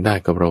ใจกันได้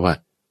ก็เพราะว่า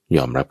ย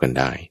อมรับกัน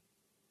ได้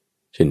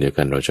เช่นเดียว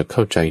กันเราจะเข้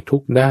าใจทุ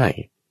กได้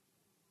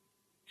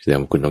แสดง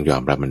ว่าคุณต้องยอ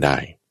มรับมันได้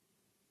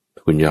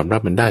คุณยอมรั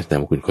บมันได้แสดง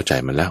ว่าคุณเข้าใจ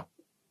มันแล้ว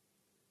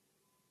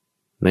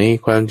ใน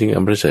ความจริงอั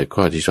นประเสริฐ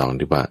ข้อที่2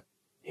ที่ว่า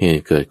เห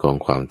ตุเกิดของ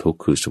ความทุกข์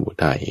คือสมุ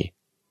ทัย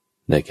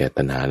ได้แก่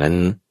ตัณหานั้น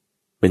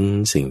เป็น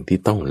สิ่งที่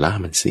ต้องละ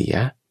มันเสีย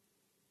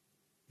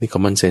นี่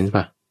common sense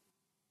ป่ะ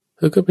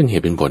ก็เป็นเห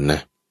ตุเป็นผลน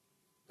ะ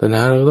ตัณห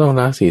าเราต้อง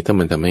ละสิถ้า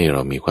มันทำให้เร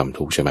ามีความ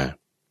ทุกข์ใช่ไหม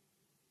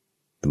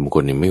แต่บางค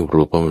นนี่ไม่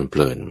รู้เพราะมันเพ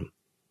ลิน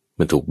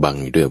มันถูกบัง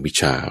อยู่ด้วยวิ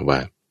ชาว่า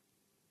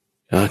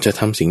จะ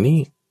ทำสิ่งนี้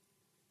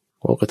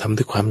ก็ทำ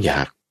ด้วยความอย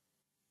าก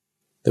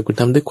แต่คุณ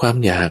ทำด้วยความ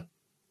อยาก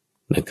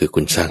นั่นคือคุ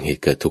ณสร้างเห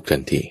ตุเกิดทุกข์ทั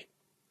นที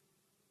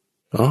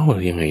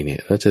ยังไงเนี่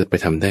ยเราจะไป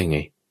ทำได้ไง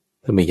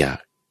ถ้าไม่อยาก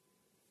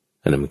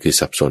อันนั้นมันคือ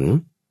สับส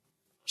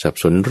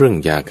นเรื่อง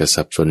อยากกับ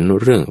สับสน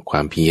เรื่องคว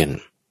ามเพียร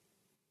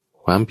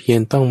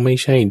ต้องไม่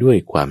ใช่ด้วย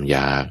ความอย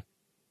าก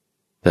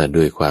แต่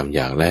ด้วยความอย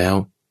ากแล้ว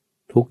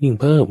ทุกข์ยิ่ง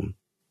เพิ่ม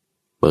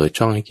เปิด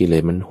ช่องให้กิเล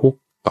สมันฮุก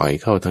ต่อย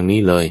เข้าทาง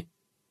นี้เลย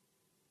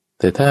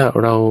แต่ถ้า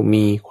เรา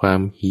มีควา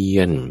มเพีย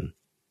ร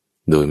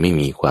โดยไม่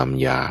มีความ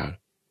อยาก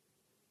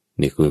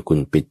นี่คือคุณ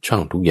ปิดช่อ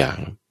งทุกอย่าง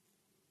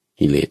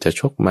กิเลสจะ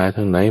ชกมาท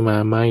างไหนมา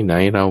ไม้ไหน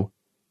เรา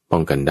ป้อ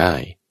งกันได้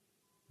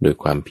โดย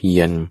ความเพี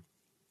ยร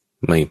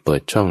ไม่เปิ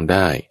ดช่องไ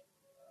ด้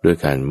ด้วย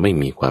การไม่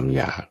มีความอ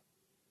ยาก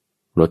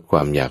ลดคว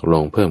ามอยากล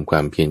งเพิ่มคว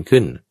ามเพียร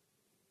ขึ้น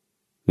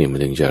นี่มัน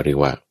ถึงจะเรียก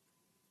ว่า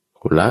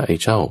ละไอ้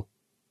เจ้า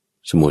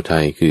สมุทั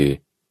ยคือ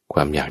คว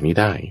ามอยากนี้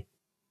ได้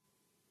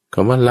ค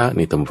ำว่าละ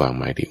นี่ตำฝัง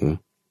หมายถึง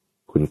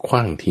คุณขว้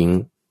างทิ้ง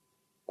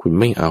คุณ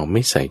ไม่เอาไ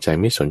ม่ใส่ใจ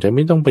ไม่สนใจไ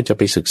ม่ต้องจะไ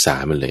ปศึกษา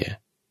มันเลย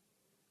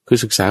คือ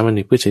ศึกษามัน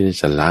เพื่อ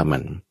จะละมั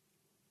น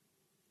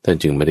แต่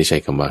จึงไม่ได้ใช้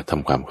คำว่าท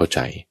ำความเข้าใจ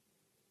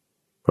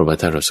เพราะว่า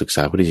ถ้าเราศึกษ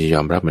าเพื่อที่จะย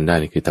อมรับมันได้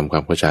นี่คือทำควา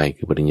มเข้าใจ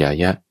คือปริญญา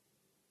ยะ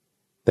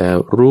แต่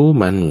รู้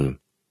มัน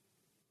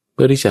เ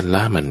พื่อที่จะล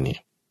ะมันเนี่ย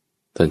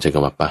ท่านใช้ค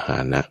ำว่าปหา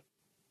นะ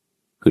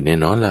คือแน่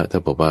นอนละถ้า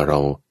บอกว่าเรา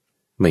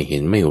ไม่เห็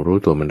นไม่รู้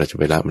ตัวมันเราจะ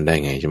ไปละมันได้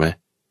ไงใช่ไหม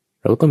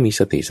เราต้องมี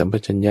สติสัมป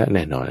ชัญญะแ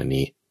น่นอนอัน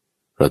นี้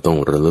เราต้อง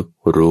ระลึก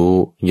รู้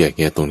แยก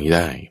แยะตรงนี้ไ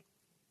ด้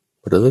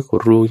ระลึก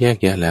รู้แยก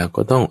แยะแล้ว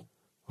ก็ต้อง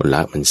ล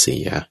ะมันเสี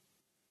ย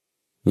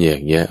แย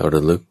กแยะร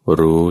ะลึก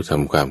รู้ท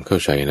ำความเข้า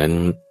ใจนั้น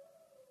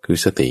คือ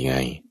สติไง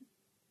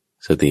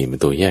สติเป็น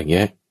ตัวแยกแย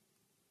ะ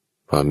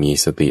พอมี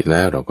สติแ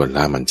ล้วเราก็ล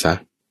ะมันซะ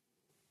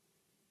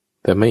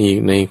แต่มาอีก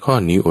ในข้อ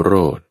นิโร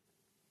ธ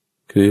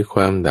คือคว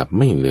ามดับไ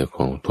ม่เหลือข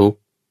องทุกข์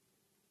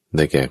ไ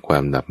ด้แก่ควา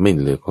มดับไม่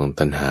เหลือของ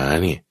ตัณหา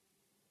เนี่ย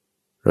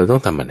เราต้อ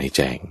งทำมันให้แ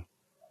จ้ง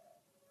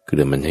คือเ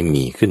ดี๋ยวมันให้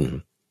มีขึ้น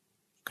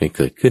ให้เ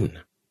กิดขึ้น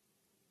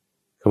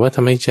คำว่าท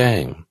ำให้แจ้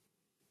ง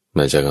ม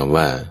าจากคำ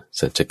ว่า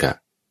สัจจกะ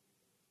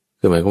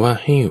คือหมายความว่า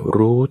ให้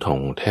รู้ถ่อ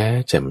งแท้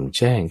แจ่มแ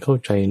จ้งเข้า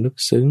ใจลึก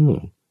ซึ้ง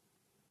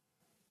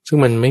ซึ่ง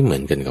มันไม่เหมือ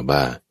นกันกับว่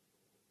า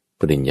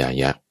ปริญญา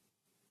ยะ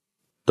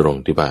ตรง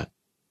ที่ว่า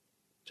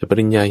จะป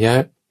ริญญายะ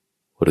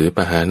หรือป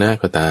หานะ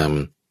ก็ตาม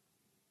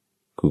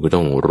คุณก็ต้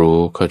องรู้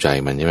เข้าใจ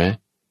มันใช่ไหม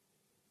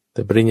แ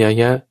ต่ปริญญา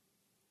ยะ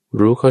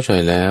รู้เข้าใจ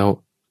แล้ว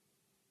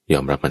ยอ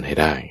มรับมันให้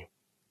ได้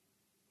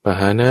ป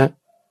หานะ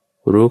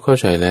รู้เข้า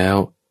ใจแล้ว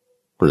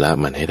ละ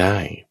มันให้ได้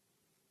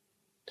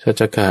สัจ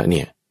จกะเ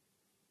นี่ย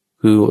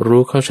คือ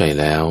รู้เข้าใจ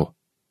แล้ว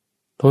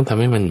ต้องทำ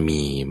ให้มัน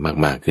มี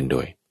มากๆขึ้นด้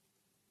วย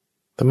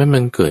ทำให้มั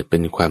นเกิดเป็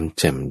นความ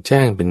แจ่มแ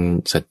จ้งเป็น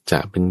สัจจะ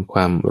เป็นคว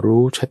าม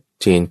รู้ชัด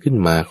เจนขึ้น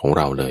มาของเ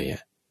ราเลย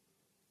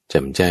แจ่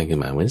มแจ้งขึ้น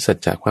มาเหมือนสัจ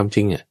จะความจ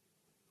ริง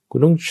คุณ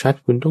ต้องชัด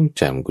คุณต้องแ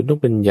จ่มคุณต้อง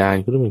เป็นญาณ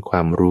คุณต้องเป็นคว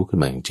ามรู้ขึ้น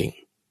มาจริง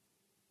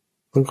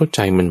ๆต้องเข้าใจ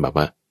มันแบบ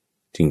ว่า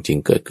จริง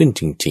ๆเกิดขึ้น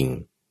จริง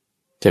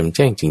ๆแจ่มแ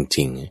จ้งจ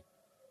ริง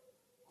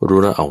ๆรู้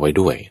แล้วเอาไว้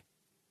ด้วย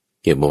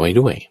เก็บเอาไว้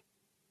ด้วย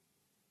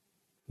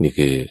นี่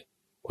คือ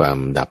ความ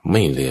ดับไ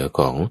ม่เหลือข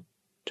อง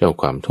เจ้า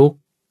ความทุกข์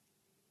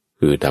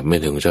คือดับไม่เ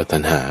หลือของเจ้าตั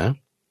ณหา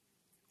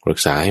รัก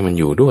ษาให้มัน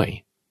อยู่ด้วย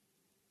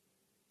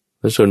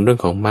และส่วนเรื่อง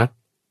ของมรรค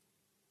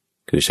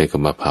คือใช้ค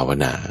ำว่าภาว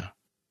นา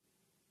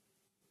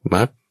มร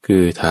รคคื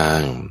อทาง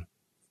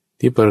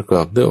ที่ประกอ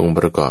บด้วยองค์ป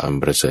ระกอบอัน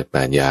ประเสริฐ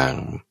8อย่าง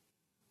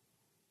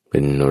เป็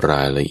นร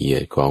ายละเอีย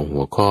ดของ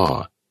หัวข้อ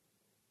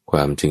คว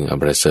ามจริงอัน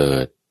ประเสริ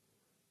ฐ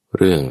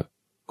เรื่อง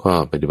ข้อ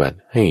ปฏิบัติ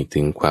ให้ถึ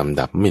งความ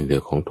ดับไม่เหลื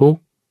อของทุกข์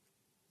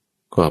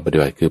ข้อปฏิ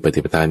บัติคือปฏิ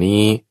ปทา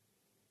นี้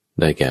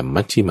ได้แก่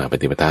มัชฌิมาป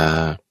ฏิปทา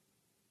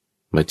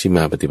มัชฌิม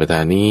าปฏิปทา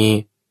นี้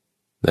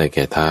ได้แ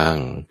ก่ทาง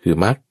คือ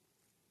มรรค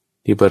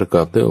ที่ประก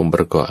อบด้วยองค์ป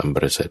ระกอบอันป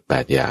ระเสริฐ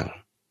8อย่าง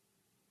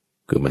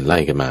คือมันไล่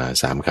กันมา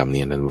3คำ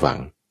นี้นั้นฟัง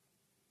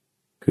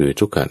คือ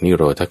ทุกขนิ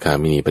โรธคา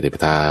มินีปฏิป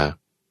ทา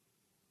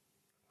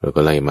แล้ว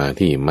ก็ไล่มา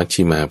ที่มัช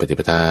ฌิมาปฏิ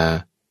ปทา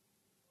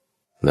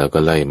แล้วก็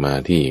ไล่มา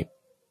ที่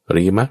อ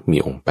ริยมรรคมี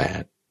องค์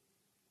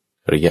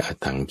8อริยอัต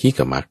ถังคีก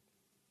มรรค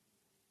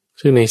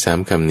ซึ่งใน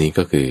3คำนี้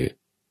ก็คือ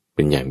เ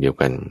ป็นอย่างเดียว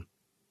กัน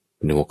เ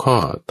ป็นหัวข้อ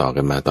ต่อ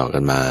กันม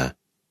า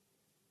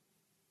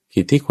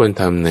กิจที่ควร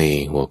ทำใน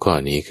หัวข้อ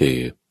นี้คือ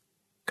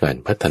การ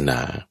พัฒนา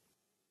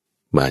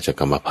มาจาก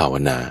คำว่าภาว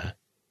นา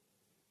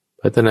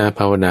พัฒนาภ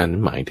าวนา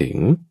หมายถึง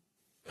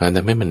การท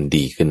ำให้มัน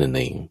ดีขึ้นนั่นเ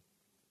อง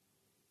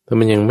ถ้า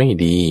มันยังไม่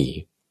ดี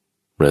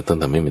เราต้อง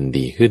ทำให้มัน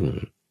ดีขึ้น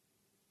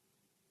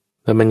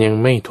ถ้ามันยัง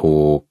ไม่ถู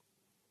ก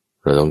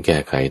เราต้องแก้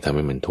ไขทำใ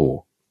ห้มันถูก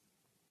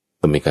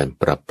ต้องมีการ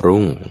ปรับปรุ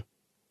ง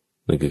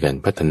นั่นคือการ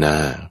พัฒนา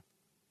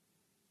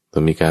ต้อ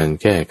งมีการ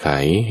แก้ไข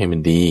ให้มัน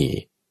ดี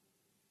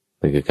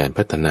นั่นคือการ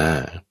พัฒนา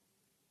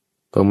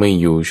ต้องไม่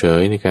อยู่เฉ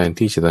ยในการ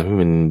ที่จะทำให้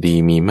มันดี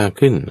มีมาก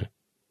ขึ้น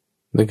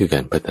นั่นคือกา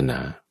รพัฒนา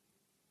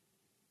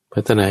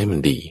ให้มัน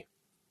ดี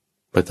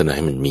พัฒนาใ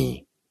ห้มันมี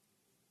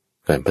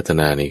การพัฒ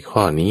นาในข้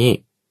อนี้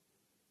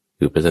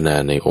คือพัฒนา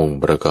ในองค์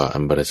ประกอบอั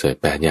นประเสริฐ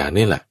8อย่าง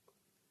นี่แหละ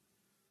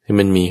ให้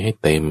มันมีให้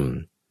เต็ม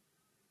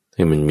ใ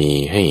ห้มันมี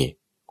ให้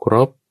คร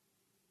บ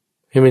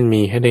ให้มัน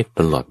มีให้ได้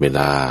ตลอดเว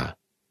ลา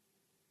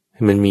ใ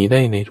ห้มันมีได้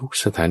ในทุก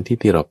สถานที่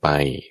ที่เราไป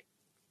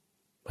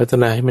พัฒ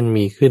นาให้มัน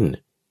มีขึ้น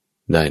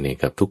ได้ใน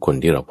กับทุกคน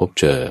ที่เราพบ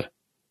เจอ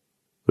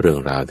เรื่อง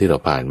ราวที่เรา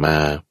ผ่านมา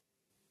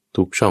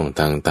ทุกช่อง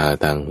ทางตา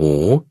ทางหู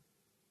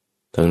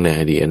ทั้งใน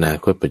อดีตอนา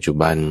คตปัจจุ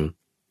บัน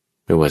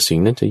ไม่ว่าสิ่ง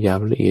นั้นจะยาว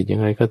ละเอียดยั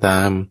งไงก็ต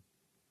าม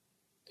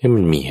ให้มั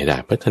นมีให้ได้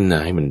พัฒนา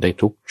ให้มันได้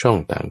ทุกช่อง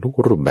ทางทุก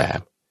รูปแบบ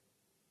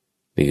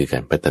นี่คือกา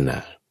รพัฒนา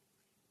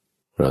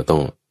เราต้อ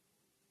ง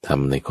ท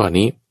ำในข้อ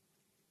นี้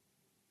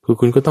คือ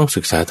คุณก็ต้อง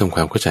ศึกษาทำค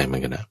วามเข้าใจมั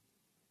นกันนะ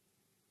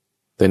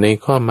แต่ใน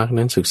ข้อมรรค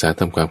นั้นศึกษา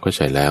ทำความเข้าใ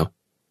จแล้ว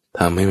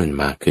ทำให้มัน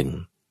มากขึ้น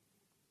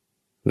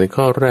ใน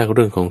ข้อแรกเ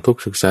รื่องของทุก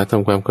ศึกษาท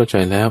ำความเข้าใจ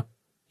แล้ว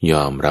ย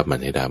อมรับมัน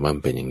ให้ได้ว่ามั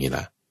นเป็นอย่างนี้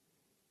ล่ะ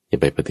อย่า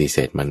ไปปฏิเส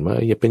ธมันว่า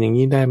อย่าเป็นอย่าง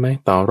นี้ได้ไหม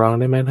ต่อรอง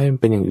ได้ไหมให้มัน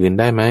เป็นอย่างอื่น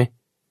ได้ไหม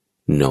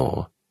no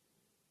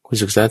คุณ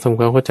ศึกษาทำ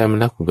ความเข้าใจมัน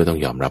แล้วคุณก็ต้อง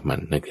ยอมรับมัน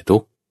นั่นคือทุ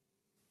กข์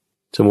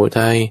สมุ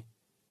ทัย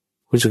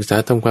คุณศึกษา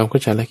ทำความเข้า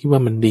ใจแล้วคิดว่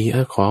ามันดี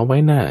ขอไว้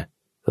หน้า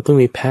เราต้อง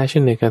มี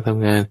passion ในการท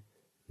ำงาน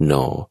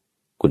no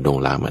คุณต้อง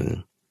ละมัน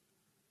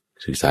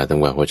ศึกษาท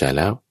ำความเข้าใจแ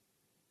ล้ว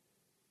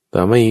ต่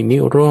อมาอีกนิ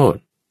โรธ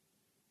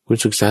คุณ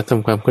ศึกษาท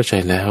ำความเข้าใจ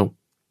แล้ว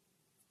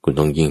คุณ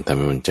ต้องยิ่งทำใ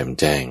ห้มันแจ่ม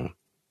แจ้ง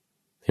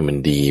ให้มัน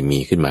ดีมี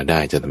ขึ้นมาได้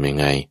จะทำยัง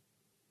ไง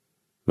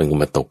มันก็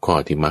มาตกข้อ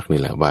ที่มรรคนี่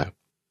แหละว่า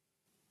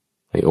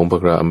ในองค์ประ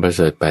กอบอันประเ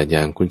สริฐ8อย่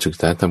างคุณศึก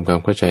ษาทำความ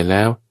เข้าใจแ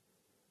ล้ว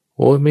โ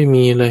อ้ยไม่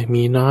มีเลย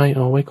มีน้อยเอ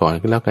าไว้ก่อน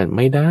ก็แล้วกันไ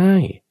ม่ได้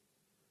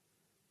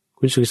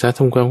คุณศึกษาท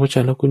ำความเข้าใจ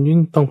แล้วคุณยิ่ง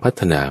ต้องพั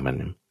ฒนามัน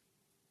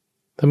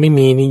ถ้าไม่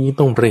มีนี่ยิ่ง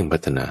ต้องเร่งพั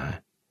ฒนา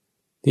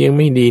ที่ยังไ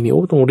ม่ดีนี่โ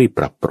อ้ต้องรีบ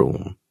ปรับปรุง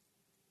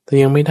ถ้า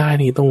ยังไม่ได้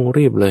นี่ต้อง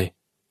รีบเลย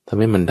ทำ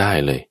ให้มันได้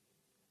เลย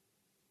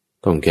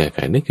ต้องแก้ไข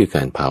นั่นคือก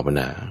ารภาว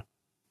นา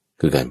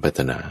คือการพัฒ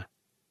นา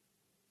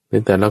ใน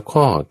แต่ละ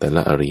ข้อแต่ล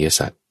ะอริย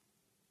สัจ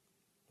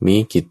มี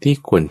กิจที่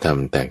ควรท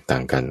ำแตกต่า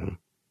งกัน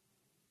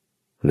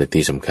และ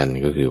ที่สำคัญ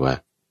ก็คือว่า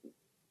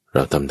เร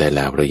าทำได้แ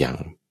ล้วหรือยัง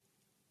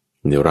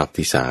ในรอบ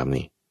ที่3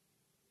นี่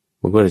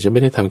บางคนอาจจะไ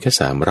ม่ได้ทำแค่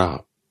3รอบ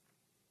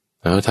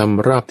เราท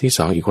ำรอบที่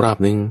2อีกรอบ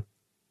นึง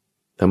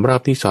ทำรอ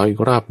บที่2อี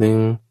กรอบนึง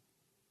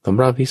ท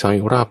ำรอบที่2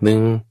อีกรอบนึ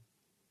ง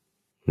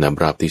น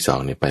ำรอบที่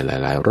2เนี่ยไปห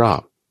ลายๆรอ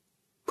บ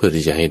เพื่อ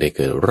ที่จะให้ได้เ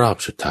กิดรอบ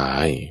สุดท้า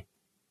ย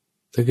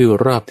นั่นคือ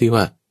รอบที่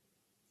ว่า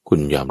คุณ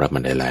ยอมรับมั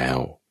นได้แล้ว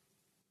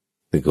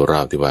นั่นคือร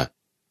อบที่ว่า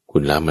คุ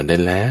ณละมันได้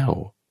แล้ว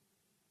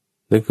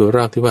นั่นคือร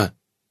อบที่ว่า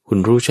คุณ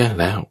รู้แจ้ง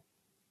แล้ว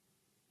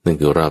นั่น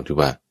คือรอบที่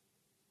ว่า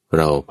เ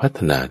ราพัฒ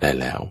นาได้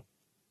แล้ว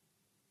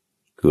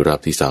คือรอบ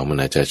ที่2มัน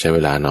อาจจะใช้เว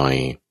ลาหน่อย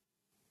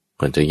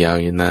มันจะยาว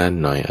นาน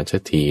หน่อยอาจจะ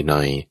ทีหน่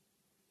อย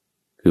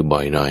คือบ่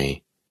อยหน่อย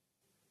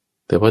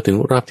แต่พอถึง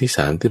รอบที่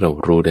3ที่เรา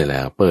รู้ได้แ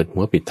ล้วเปิดหั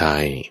วปิดท้า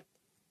ย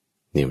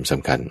นี่มันส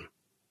ำคัญ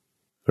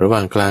ระหว่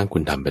างกลางคุ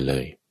ณทำไปเล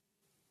ย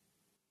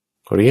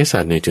อริยสั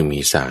จเนี่ยจึงมี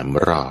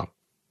3รอบ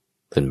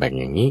เป็นแบ่ง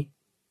อย่างนี้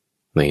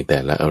ในแต่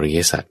ละอริย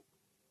สัจ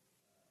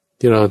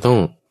ที่เราต้อง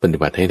ปฏิ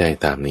บัติให้ได้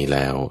ตามนี้แ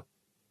ล้ว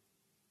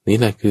นี่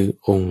แหละคือ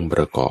องค์ป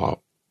ระกอบ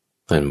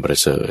อันประ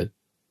เสริฐ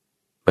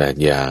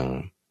8อย่าง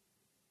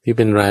ที่เ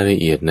ป็นรายละ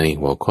เอียดใน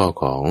หัวข้อ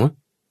ของ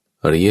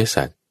อริย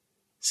สัจ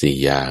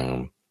4อย่าง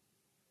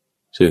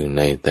ซึ่งใ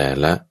นแต่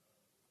ละ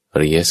อ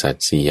ริยสัจ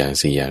4อ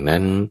ย่าง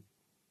นั้น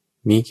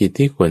มีกิจ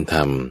ที่ควรท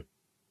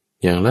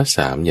ำอย่างละ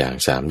3อ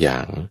ย่า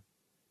ง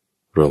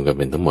รวมกันเ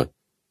ป็นทั้งหมด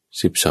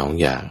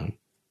12อย่าง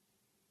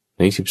ใ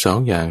น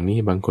12อย่างนี้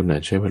บางคนอา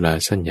จใช้เวลา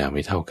สั้นยาวไ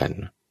ม่เท่ากัน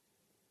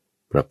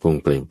ปรับปรุง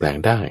เปลี่ยนแปลง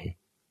ได้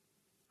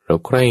เรา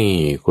ใคร่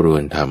ครว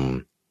ญท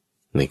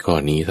ำในข้อ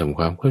นี้ทำค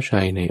วามเข้าใจ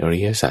ในอริ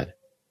ยสัจ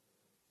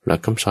หลัก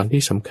คำสอน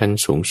ที่สำคัญ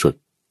สูงสุด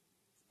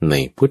ใน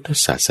พุทธ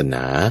ศาสน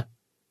า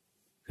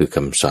คือค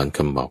ำสอนค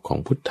ำบอกของ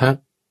พุทธะ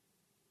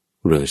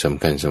เรื่องส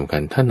ำคั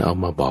ญท่านเอา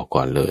มาบอก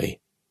ก่อนเลย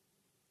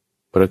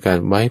ประกาศ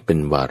ไว้เป็น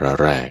วาระ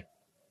แรก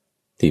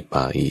ที่ป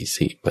าอิ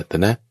สิปต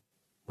นะ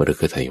มฤ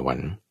คทายวัน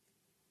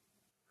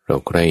เรา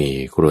ใคร่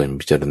ครวญ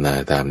พิจารณา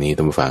ตามนี้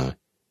ท่านผู้ฟัง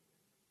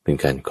เป็น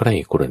การใคร่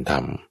ครวญธรร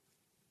ม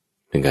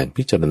เป็นการ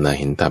พิจารณา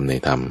เห็นธรรมใน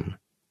ธรรม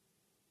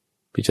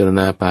พิจาร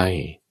ณาไป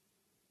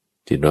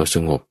จิตเราส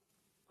งบ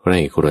ใคร่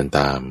ครวญ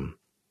ตาม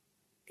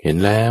เห็น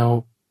แล้ว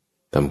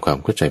ทำความ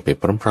เข้าใจไป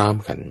พร้อม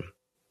ๆกัน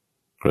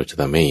เราจะ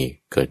ทำให้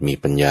เกิดมี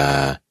ปัญญา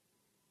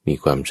มี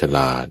ความฉล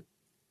าด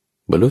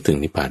บรรลุถึง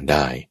นิพพานไ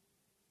ด้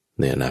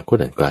ในอนาคต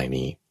อันไกล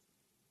นี้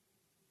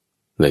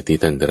และที่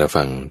ท่านได้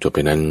ฟังจบไป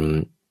นั้น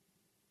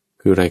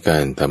คือรายกา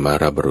รธรรมา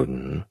ราบรุณ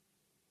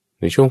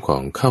ในช่วงขอ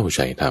งเข้าใ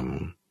จธรรม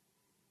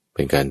เ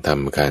ป็นการท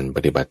ำการป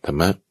ฏิบัติธรร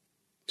มะ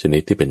ชนิ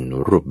ดที่เป็น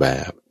รูปแบ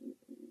บ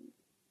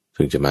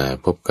ซึ่งจะมา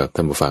พบกับท่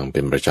านผู้ฟังเ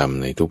ป็นประจ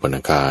ำในทุกวัน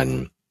อังคาร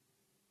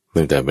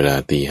ตั้งแต่เวลา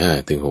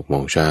 5:00 ถึง 6:00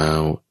 น.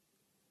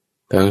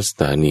ทางส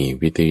ถานี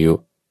วิทยุ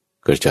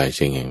กระจายเ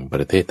สียงแห่งป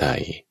ระเทศไท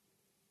ย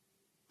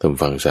ท่าน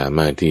ฟังสาม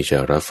ารถที่จะ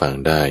รับฟัง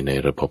ได้ใน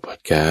ระบบพอ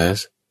ดแคส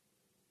ต์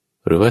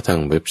หรือว่าทาง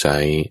เว็บไซ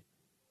ต์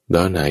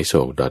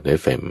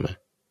donhaiso.fm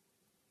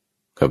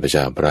ข้าพเ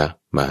จ้าพระ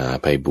มหา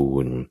ไพบู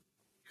ลย์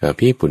ข้า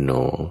พี่ปุณโญ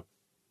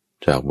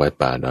จากวัด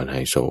ป่าดอนไฮ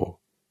โซ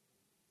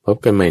พบ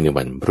กันใหม่ใน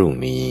วันพรุ่ง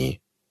นี้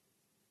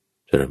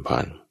เจริญพ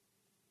ร